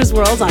Astra's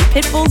World on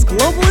Pitbull's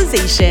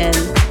Globalization.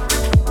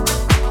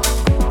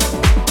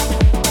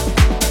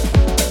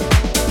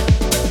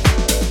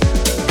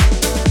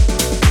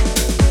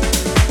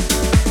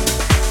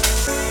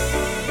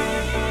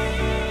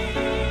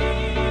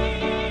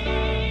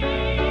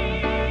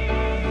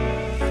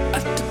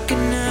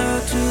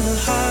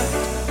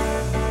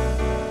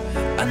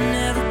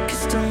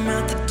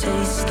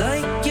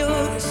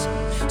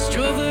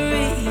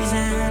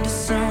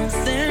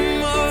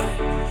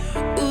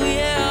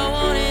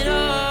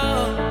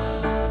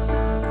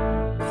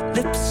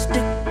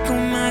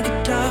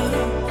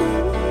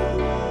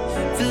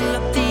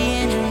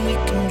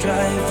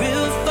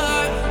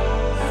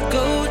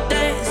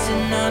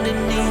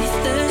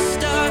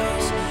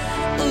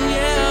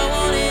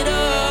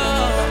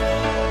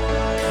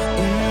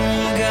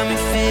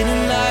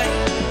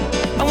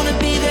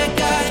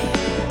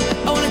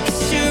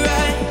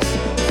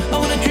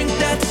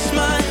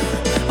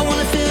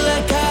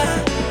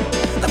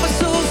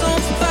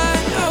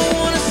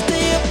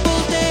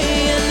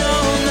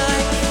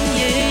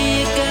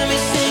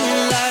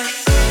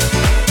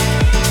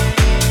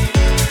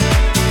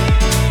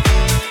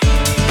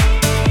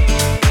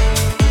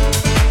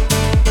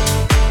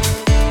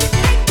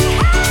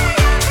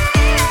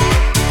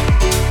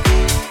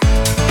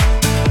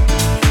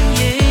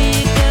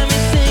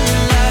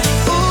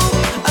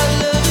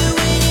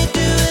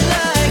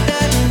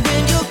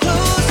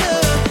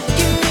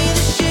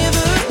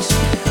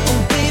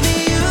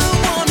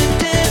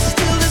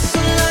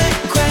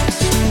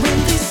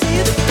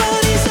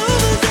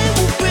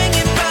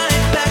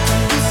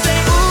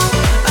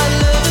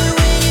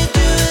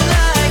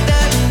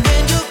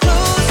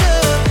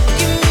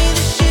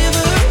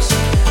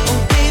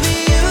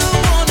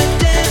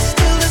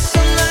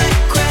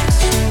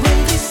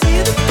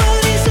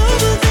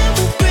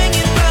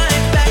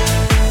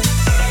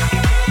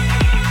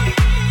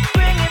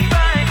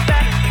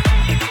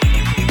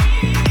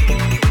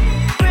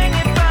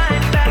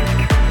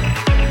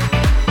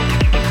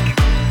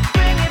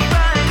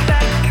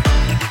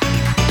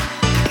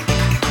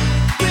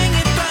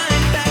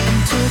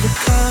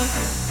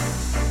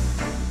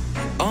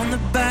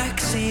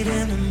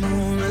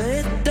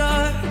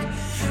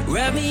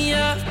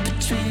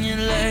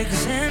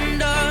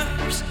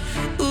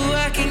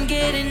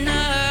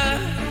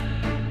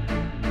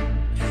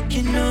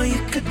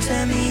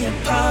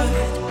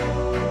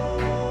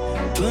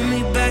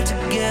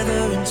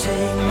 Give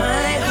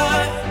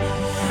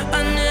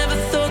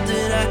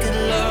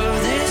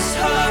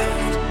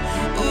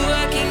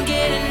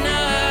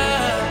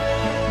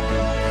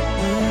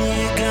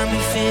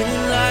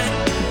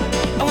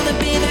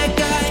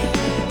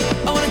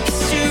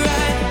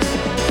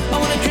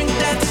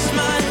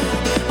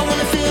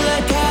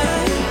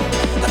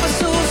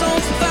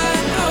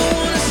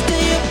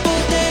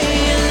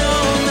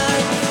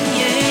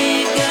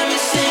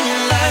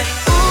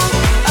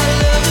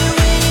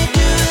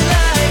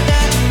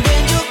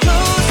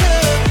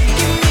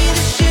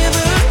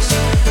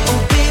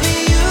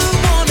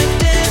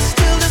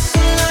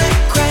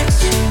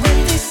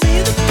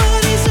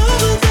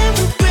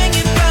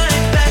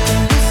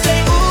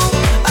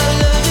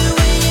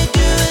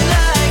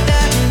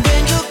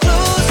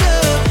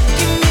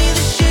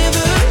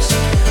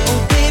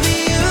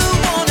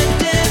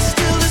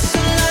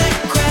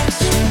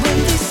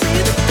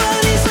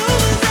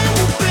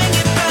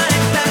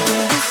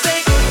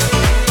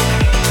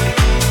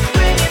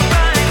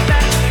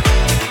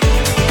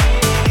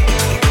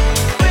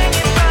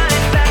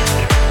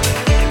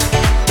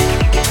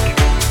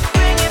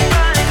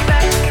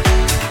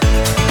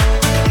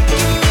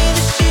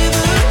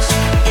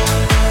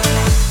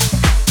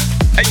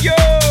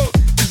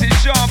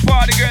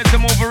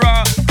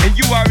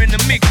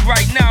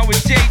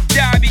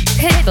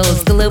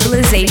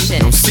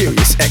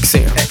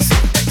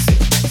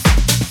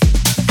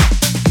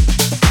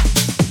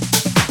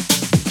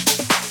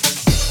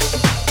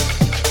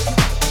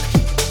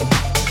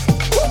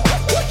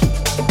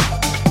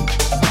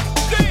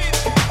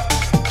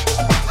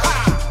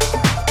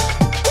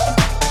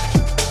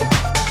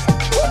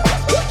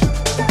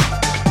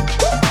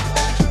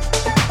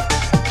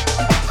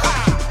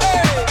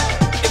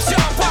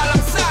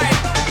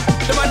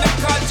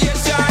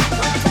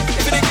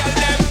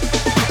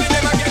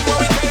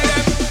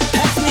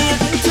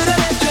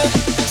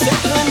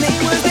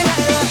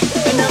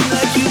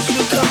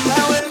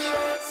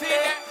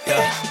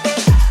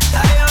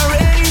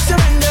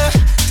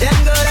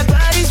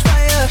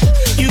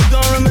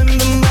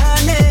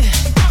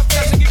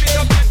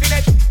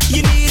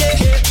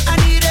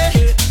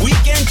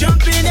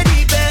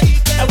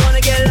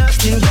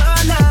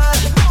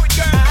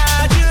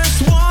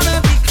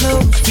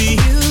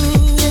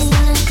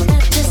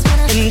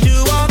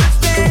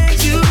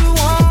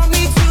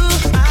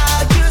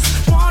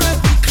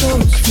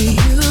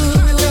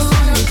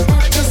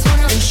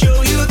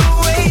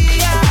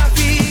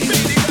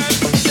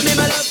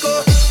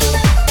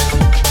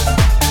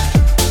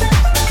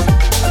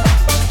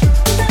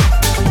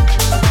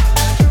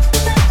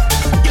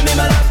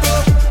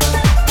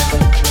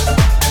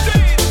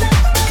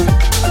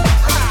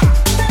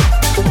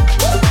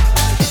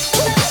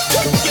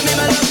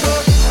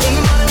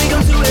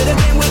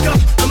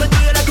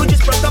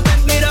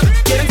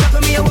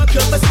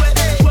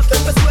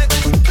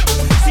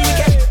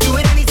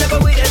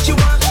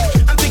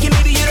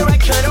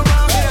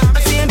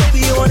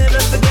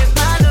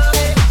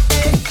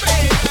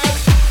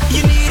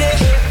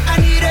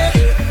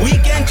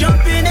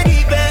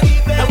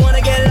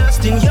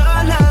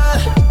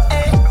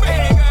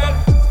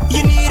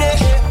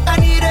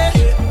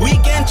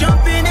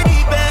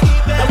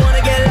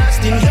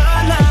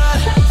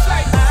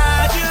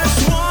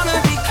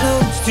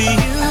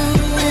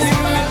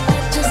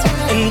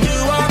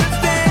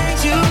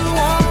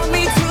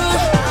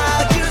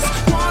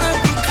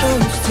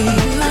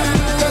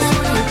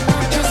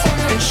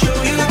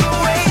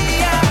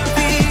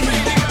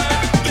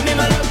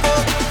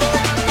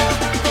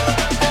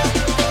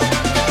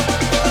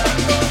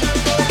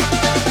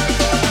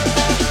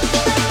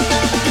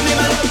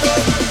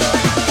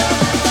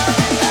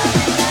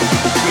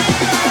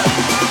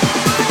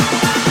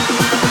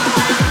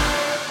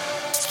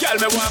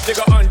Girl, me want to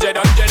go 100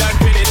 and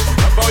fit it.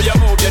 Love how you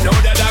move, you know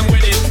that I'm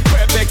with it.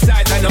 Perfect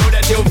size, I know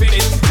that you fit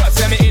it. Just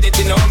let me hit it,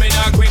 you know me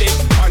not quit it.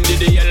 Under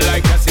the yellow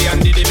like Cassie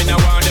and Diddy, me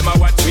no want them a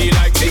watch me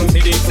like Sing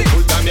City.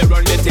 Full time you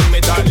run the thing,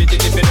 me talk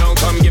legit. If you don't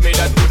come, give me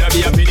that coulda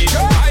be a pity.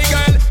 Hi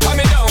girl, come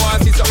me down,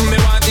 want see something me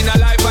want in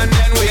a life and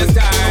then waste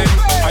time.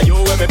 Are you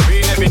when me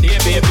free every day,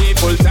 baby?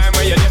 Full time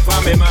when you're there for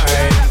me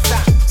mind.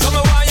 So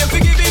me want you to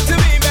give it to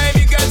me,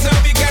 baby girl, so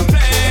we can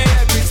play.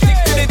 Stick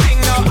to the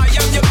thing now, I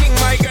am your king,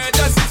 my girl.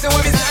 Just listen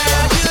what we say.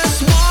 I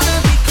just wanna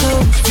be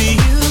close to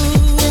you.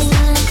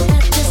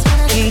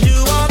 And do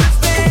all the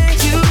things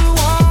you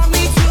want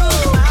me to.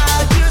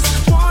 I just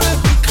wanna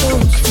be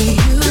close to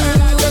you.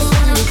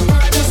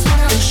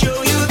 And show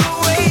you the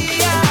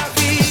way I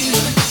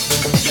feel.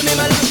 Give me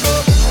my love, go.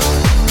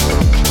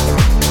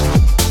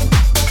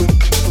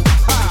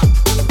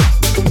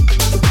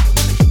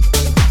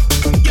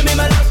 Give me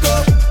my love, go.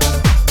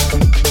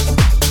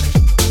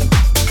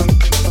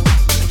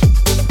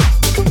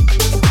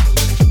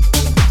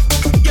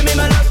 Give me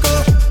my love, go.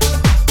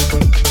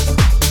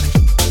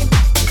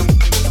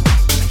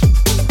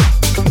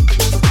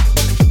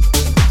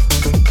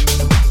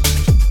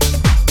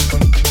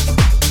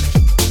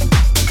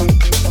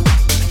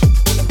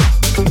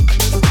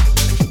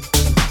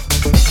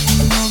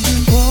 No me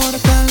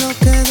importa lo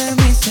que de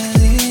mí se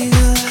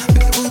diga,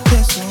 vive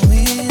usted su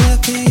vida,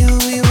 que yo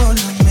vivo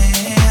la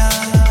mía.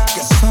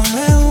 Que solo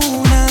es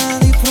una,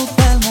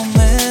 disfruta el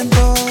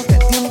momento, que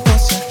el tiempo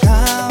se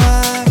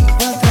acaba y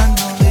para atrás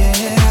no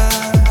verá.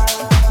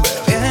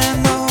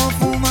 Bebiendo,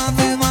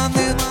 fumando y más,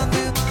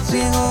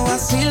 sigo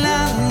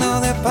vacilando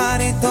de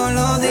party todos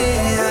los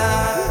días.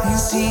 Y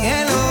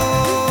síguelo.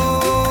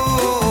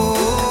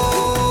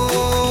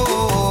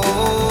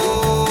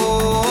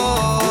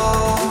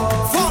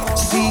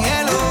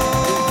 Síguelo.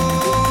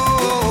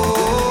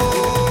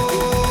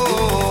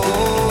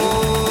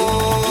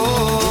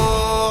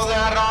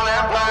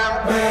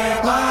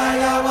 Beba y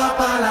agua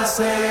pa' la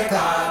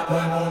seca, todo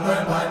el mundo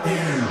en party,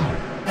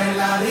 en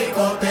la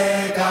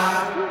discoteca.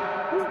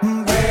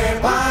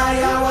 Beba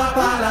y agua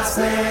pa' la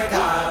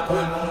seca, todo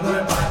el mundo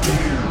en party,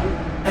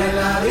 en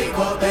la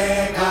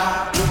discoteca.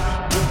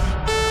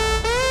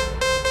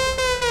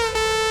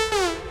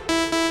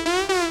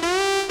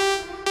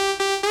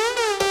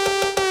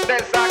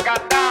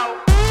 Desacatado.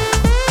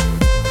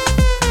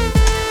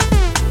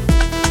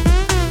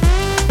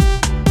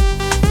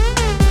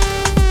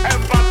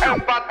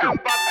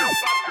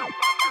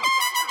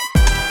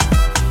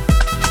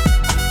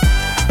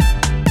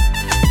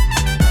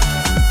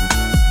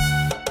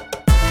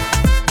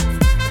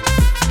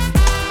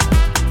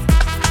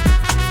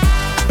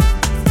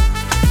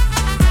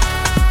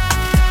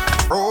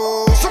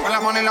 Sube la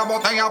mano y la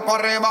botella por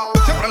arriba.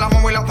 Siempre la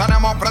móvil la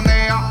tenemos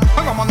prendida.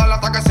 Hoy vamos a darle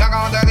hasta que se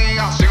haga de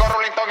día. Sigo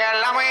rulito que es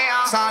la mía.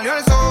 Salió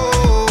el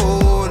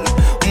sol,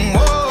 un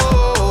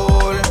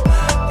gol.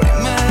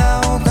 Prime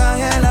la boca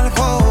y el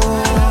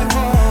alcohol.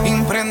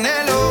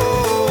 Impréndelo,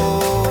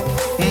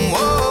 un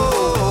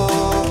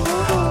gol.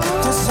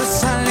 Esto se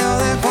salió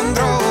de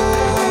control.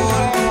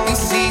 Y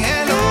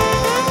síguelo.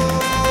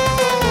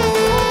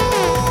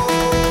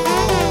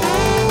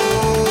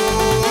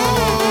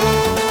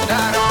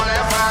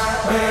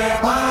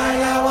 Beba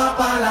y agua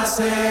pa' la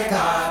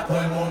seca, todo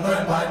el mundo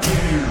en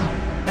party,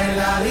 en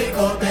la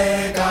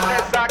discoteca.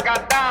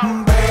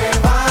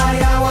 Beba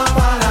y agua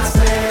pa' la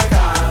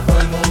seca, todo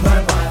el mundo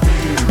en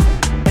party,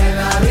 en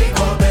la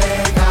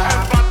discoteca.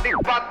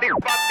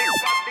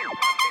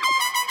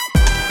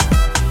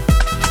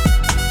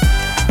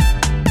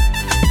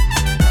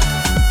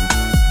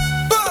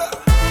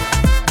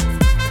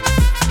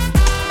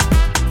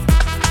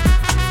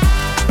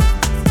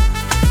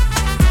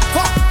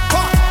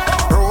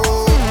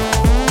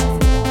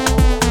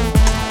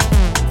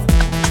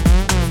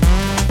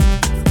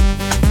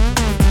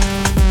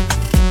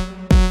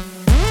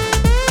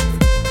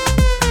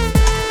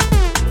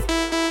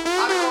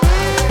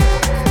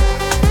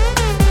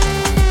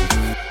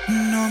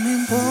 No me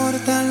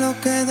importa lo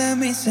que de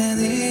mí se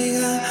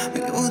diga,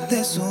 vive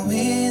usted su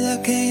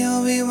vida, que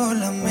yo vivo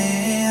la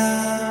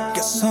mía.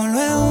 Que solo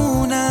es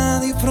una,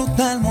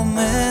 disfruta el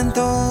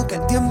momento, que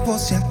el tiempo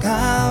se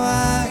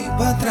acaba y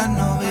para atrás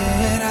no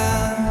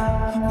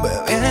verá.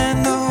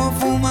 Bebiendo,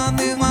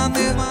 fumando y más,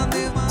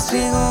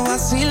 sigo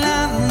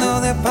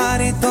vacilando de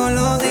party todos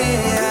los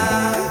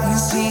días. Y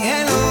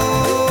síguelo.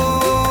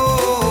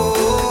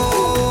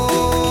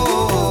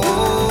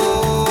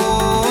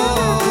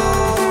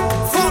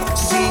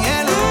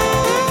 Síguelo.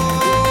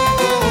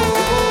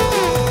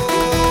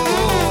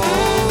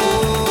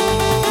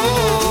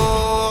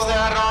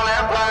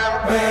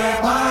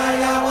 Beba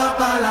y agua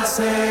pa' la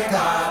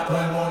seca, todo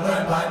el mundo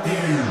en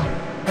party,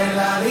 en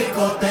la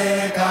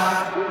discoteca.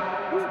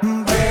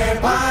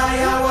 Beba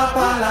y agua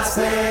pa' la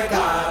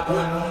seca, todo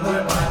el mundo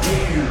en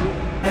party,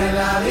 en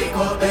la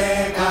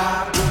discoteca.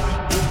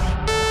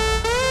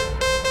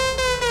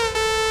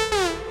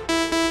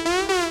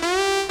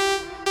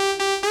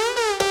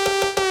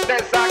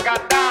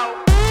 Desacatado.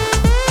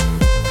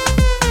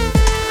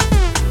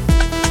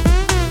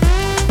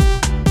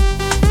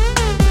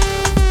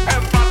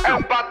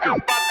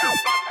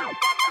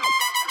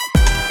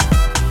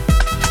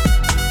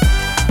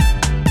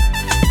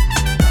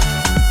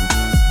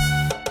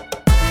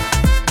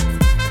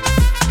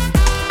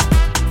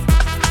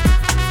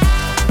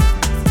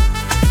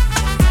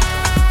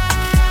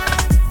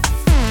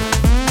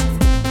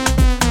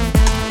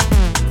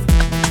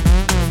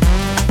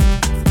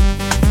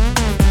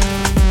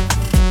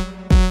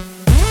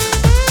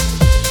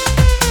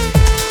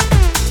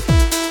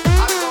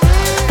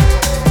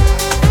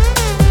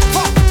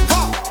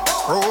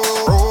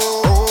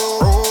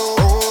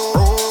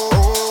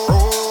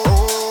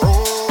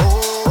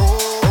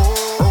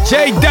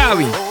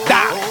 Davi.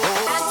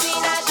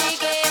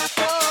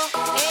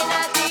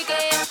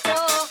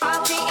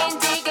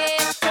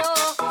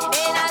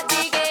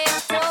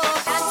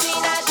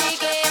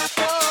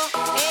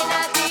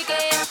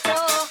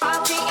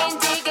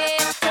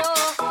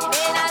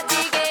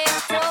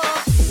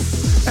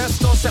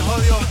 Esto se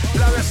jodió,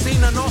 la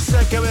vecina no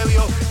sé qué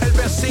bebió, el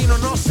vecino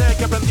no sé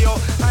qué prendió,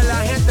 a la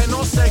gente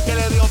no sé qué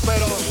le dio,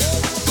 pero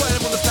todo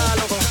el mundo está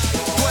loco,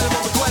 todo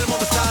el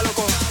mundo está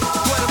loco,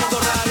 todo el mundo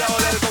rayado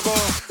del coco.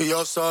 Y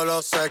yo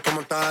solo sé que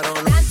montaron.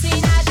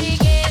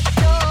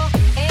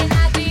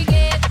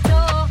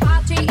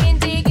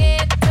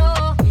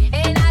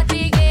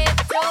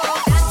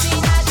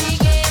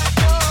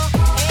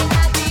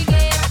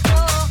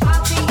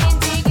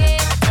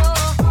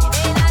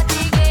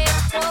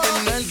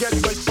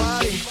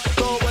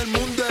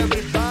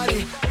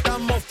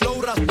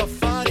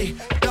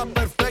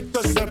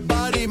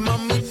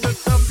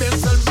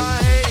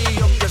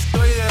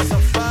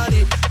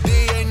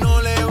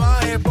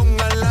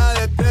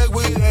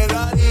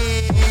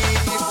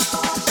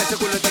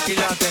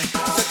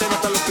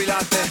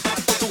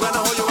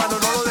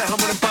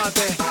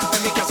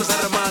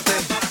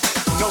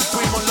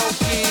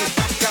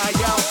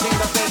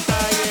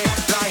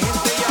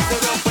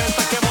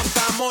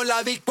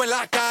 Disco en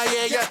la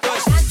calle, ya estoy.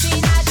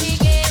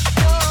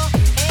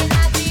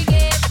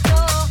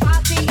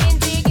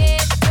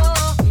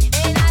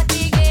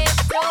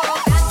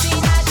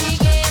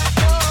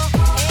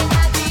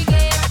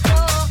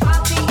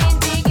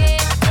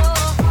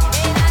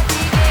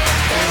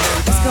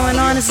 What's going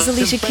on? This is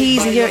Alicia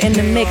Keys, and you're in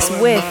the mix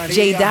with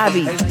J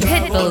Dobby.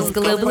 Pitbull's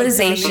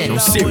Globalization. No,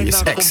 Sirius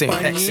XM.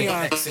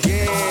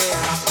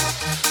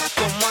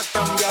 Cómo ha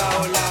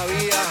cambiado la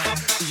vida.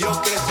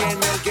 Yo crecí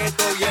en el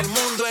gueto y el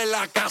mundo es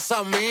la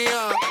casa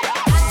mía.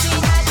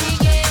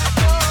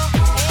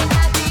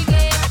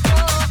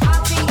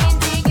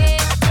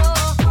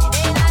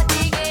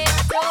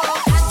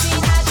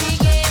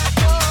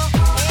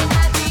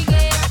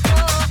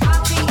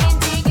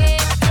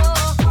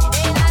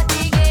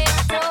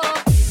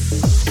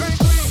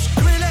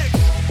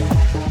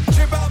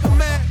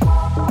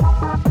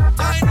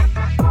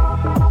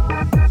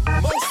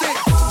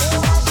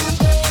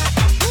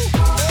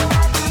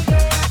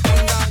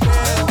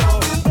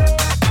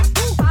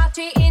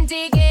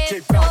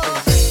 Keep going.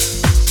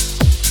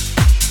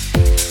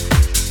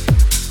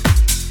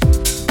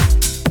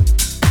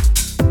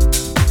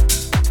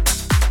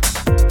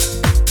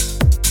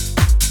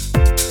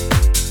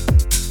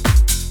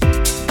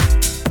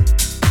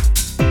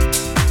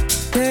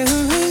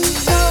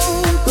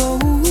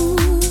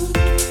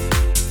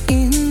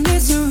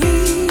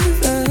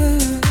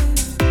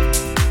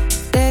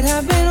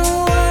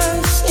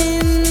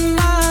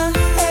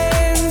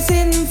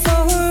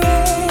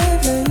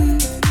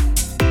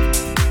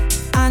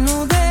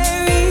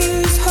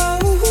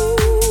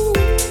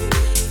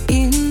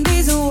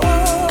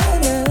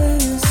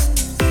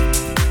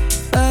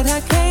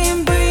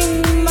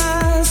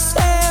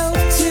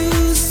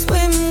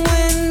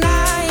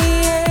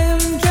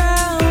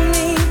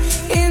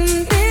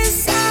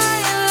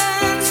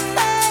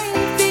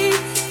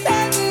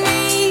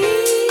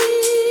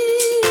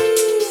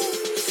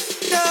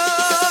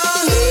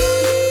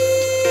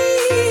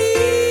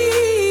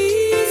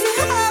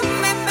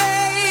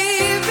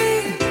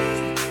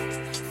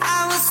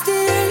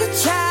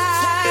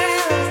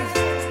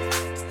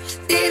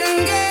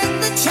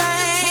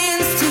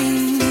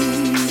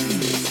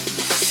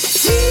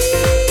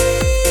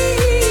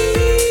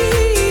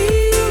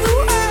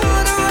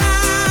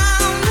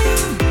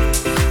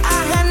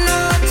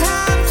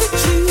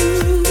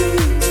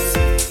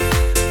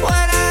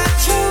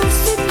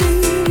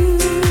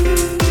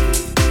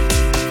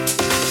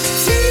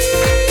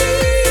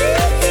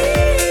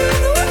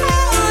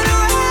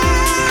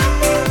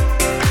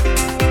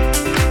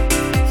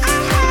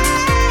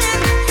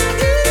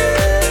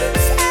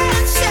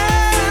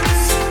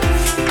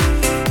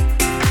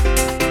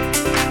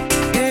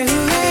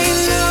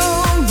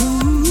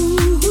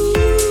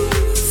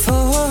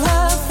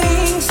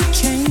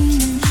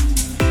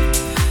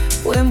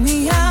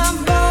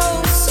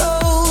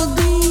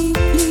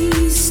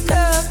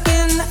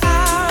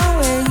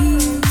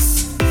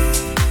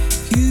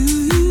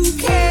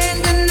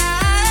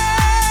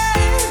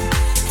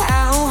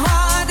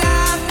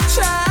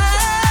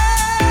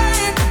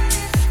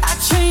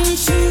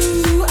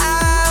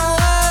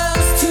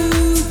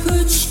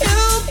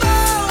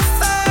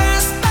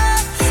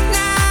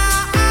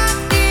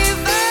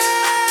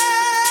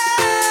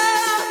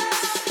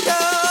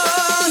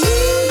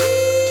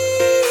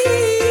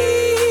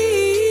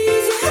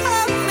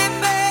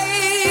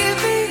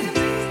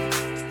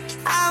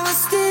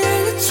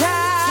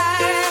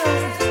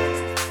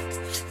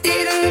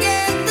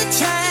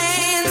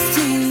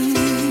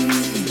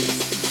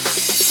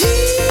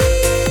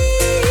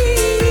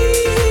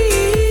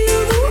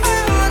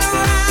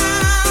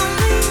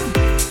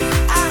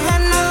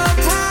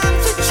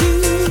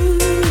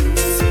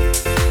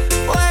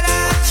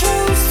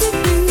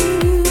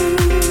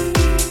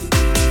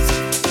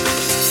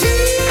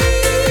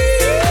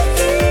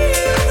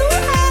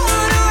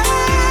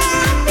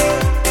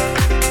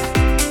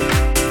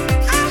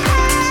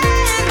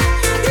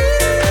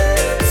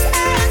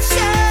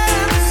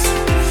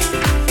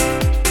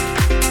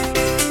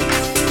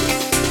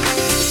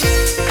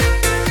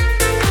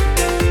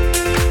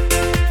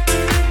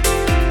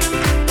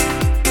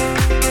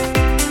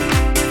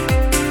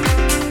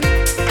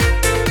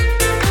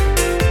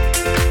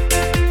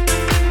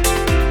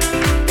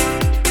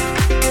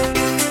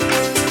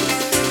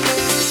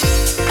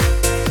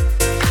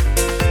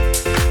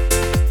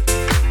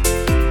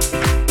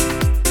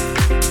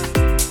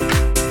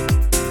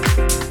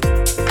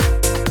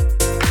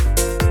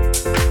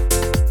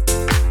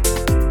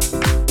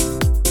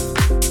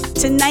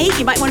 Tonight,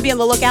 you might want to be on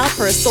the lookout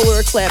for a solar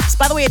eclipse.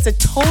 By the way, it's a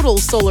total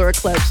solar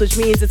eclipse, which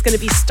means it's going to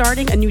be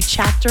starting a new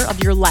chapter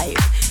of your life.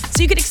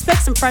 So you could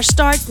expect some fresh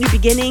starts, new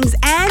beginnings,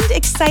 and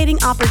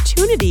exciting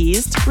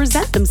opportunities to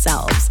present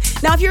themselves.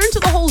 Now, if you're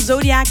into the whole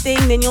zodiac thing,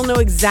 then you'll know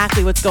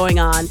exactly what's going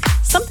on.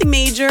 Something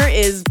major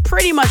is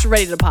pretty much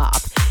ready to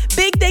pop.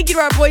 Big thank you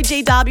to our boy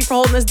J Dobby for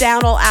holding us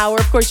down all hour.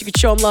 Of course, you could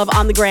show him love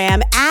on the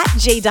gram at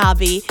J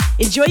Dobby.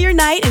 Enjoy your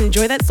night and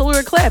enjoy that solar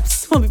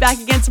eclipse. We'll be back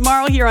again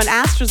tomorrow here on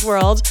Astra's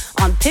World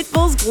on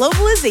Pitbull's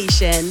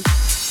Globalization.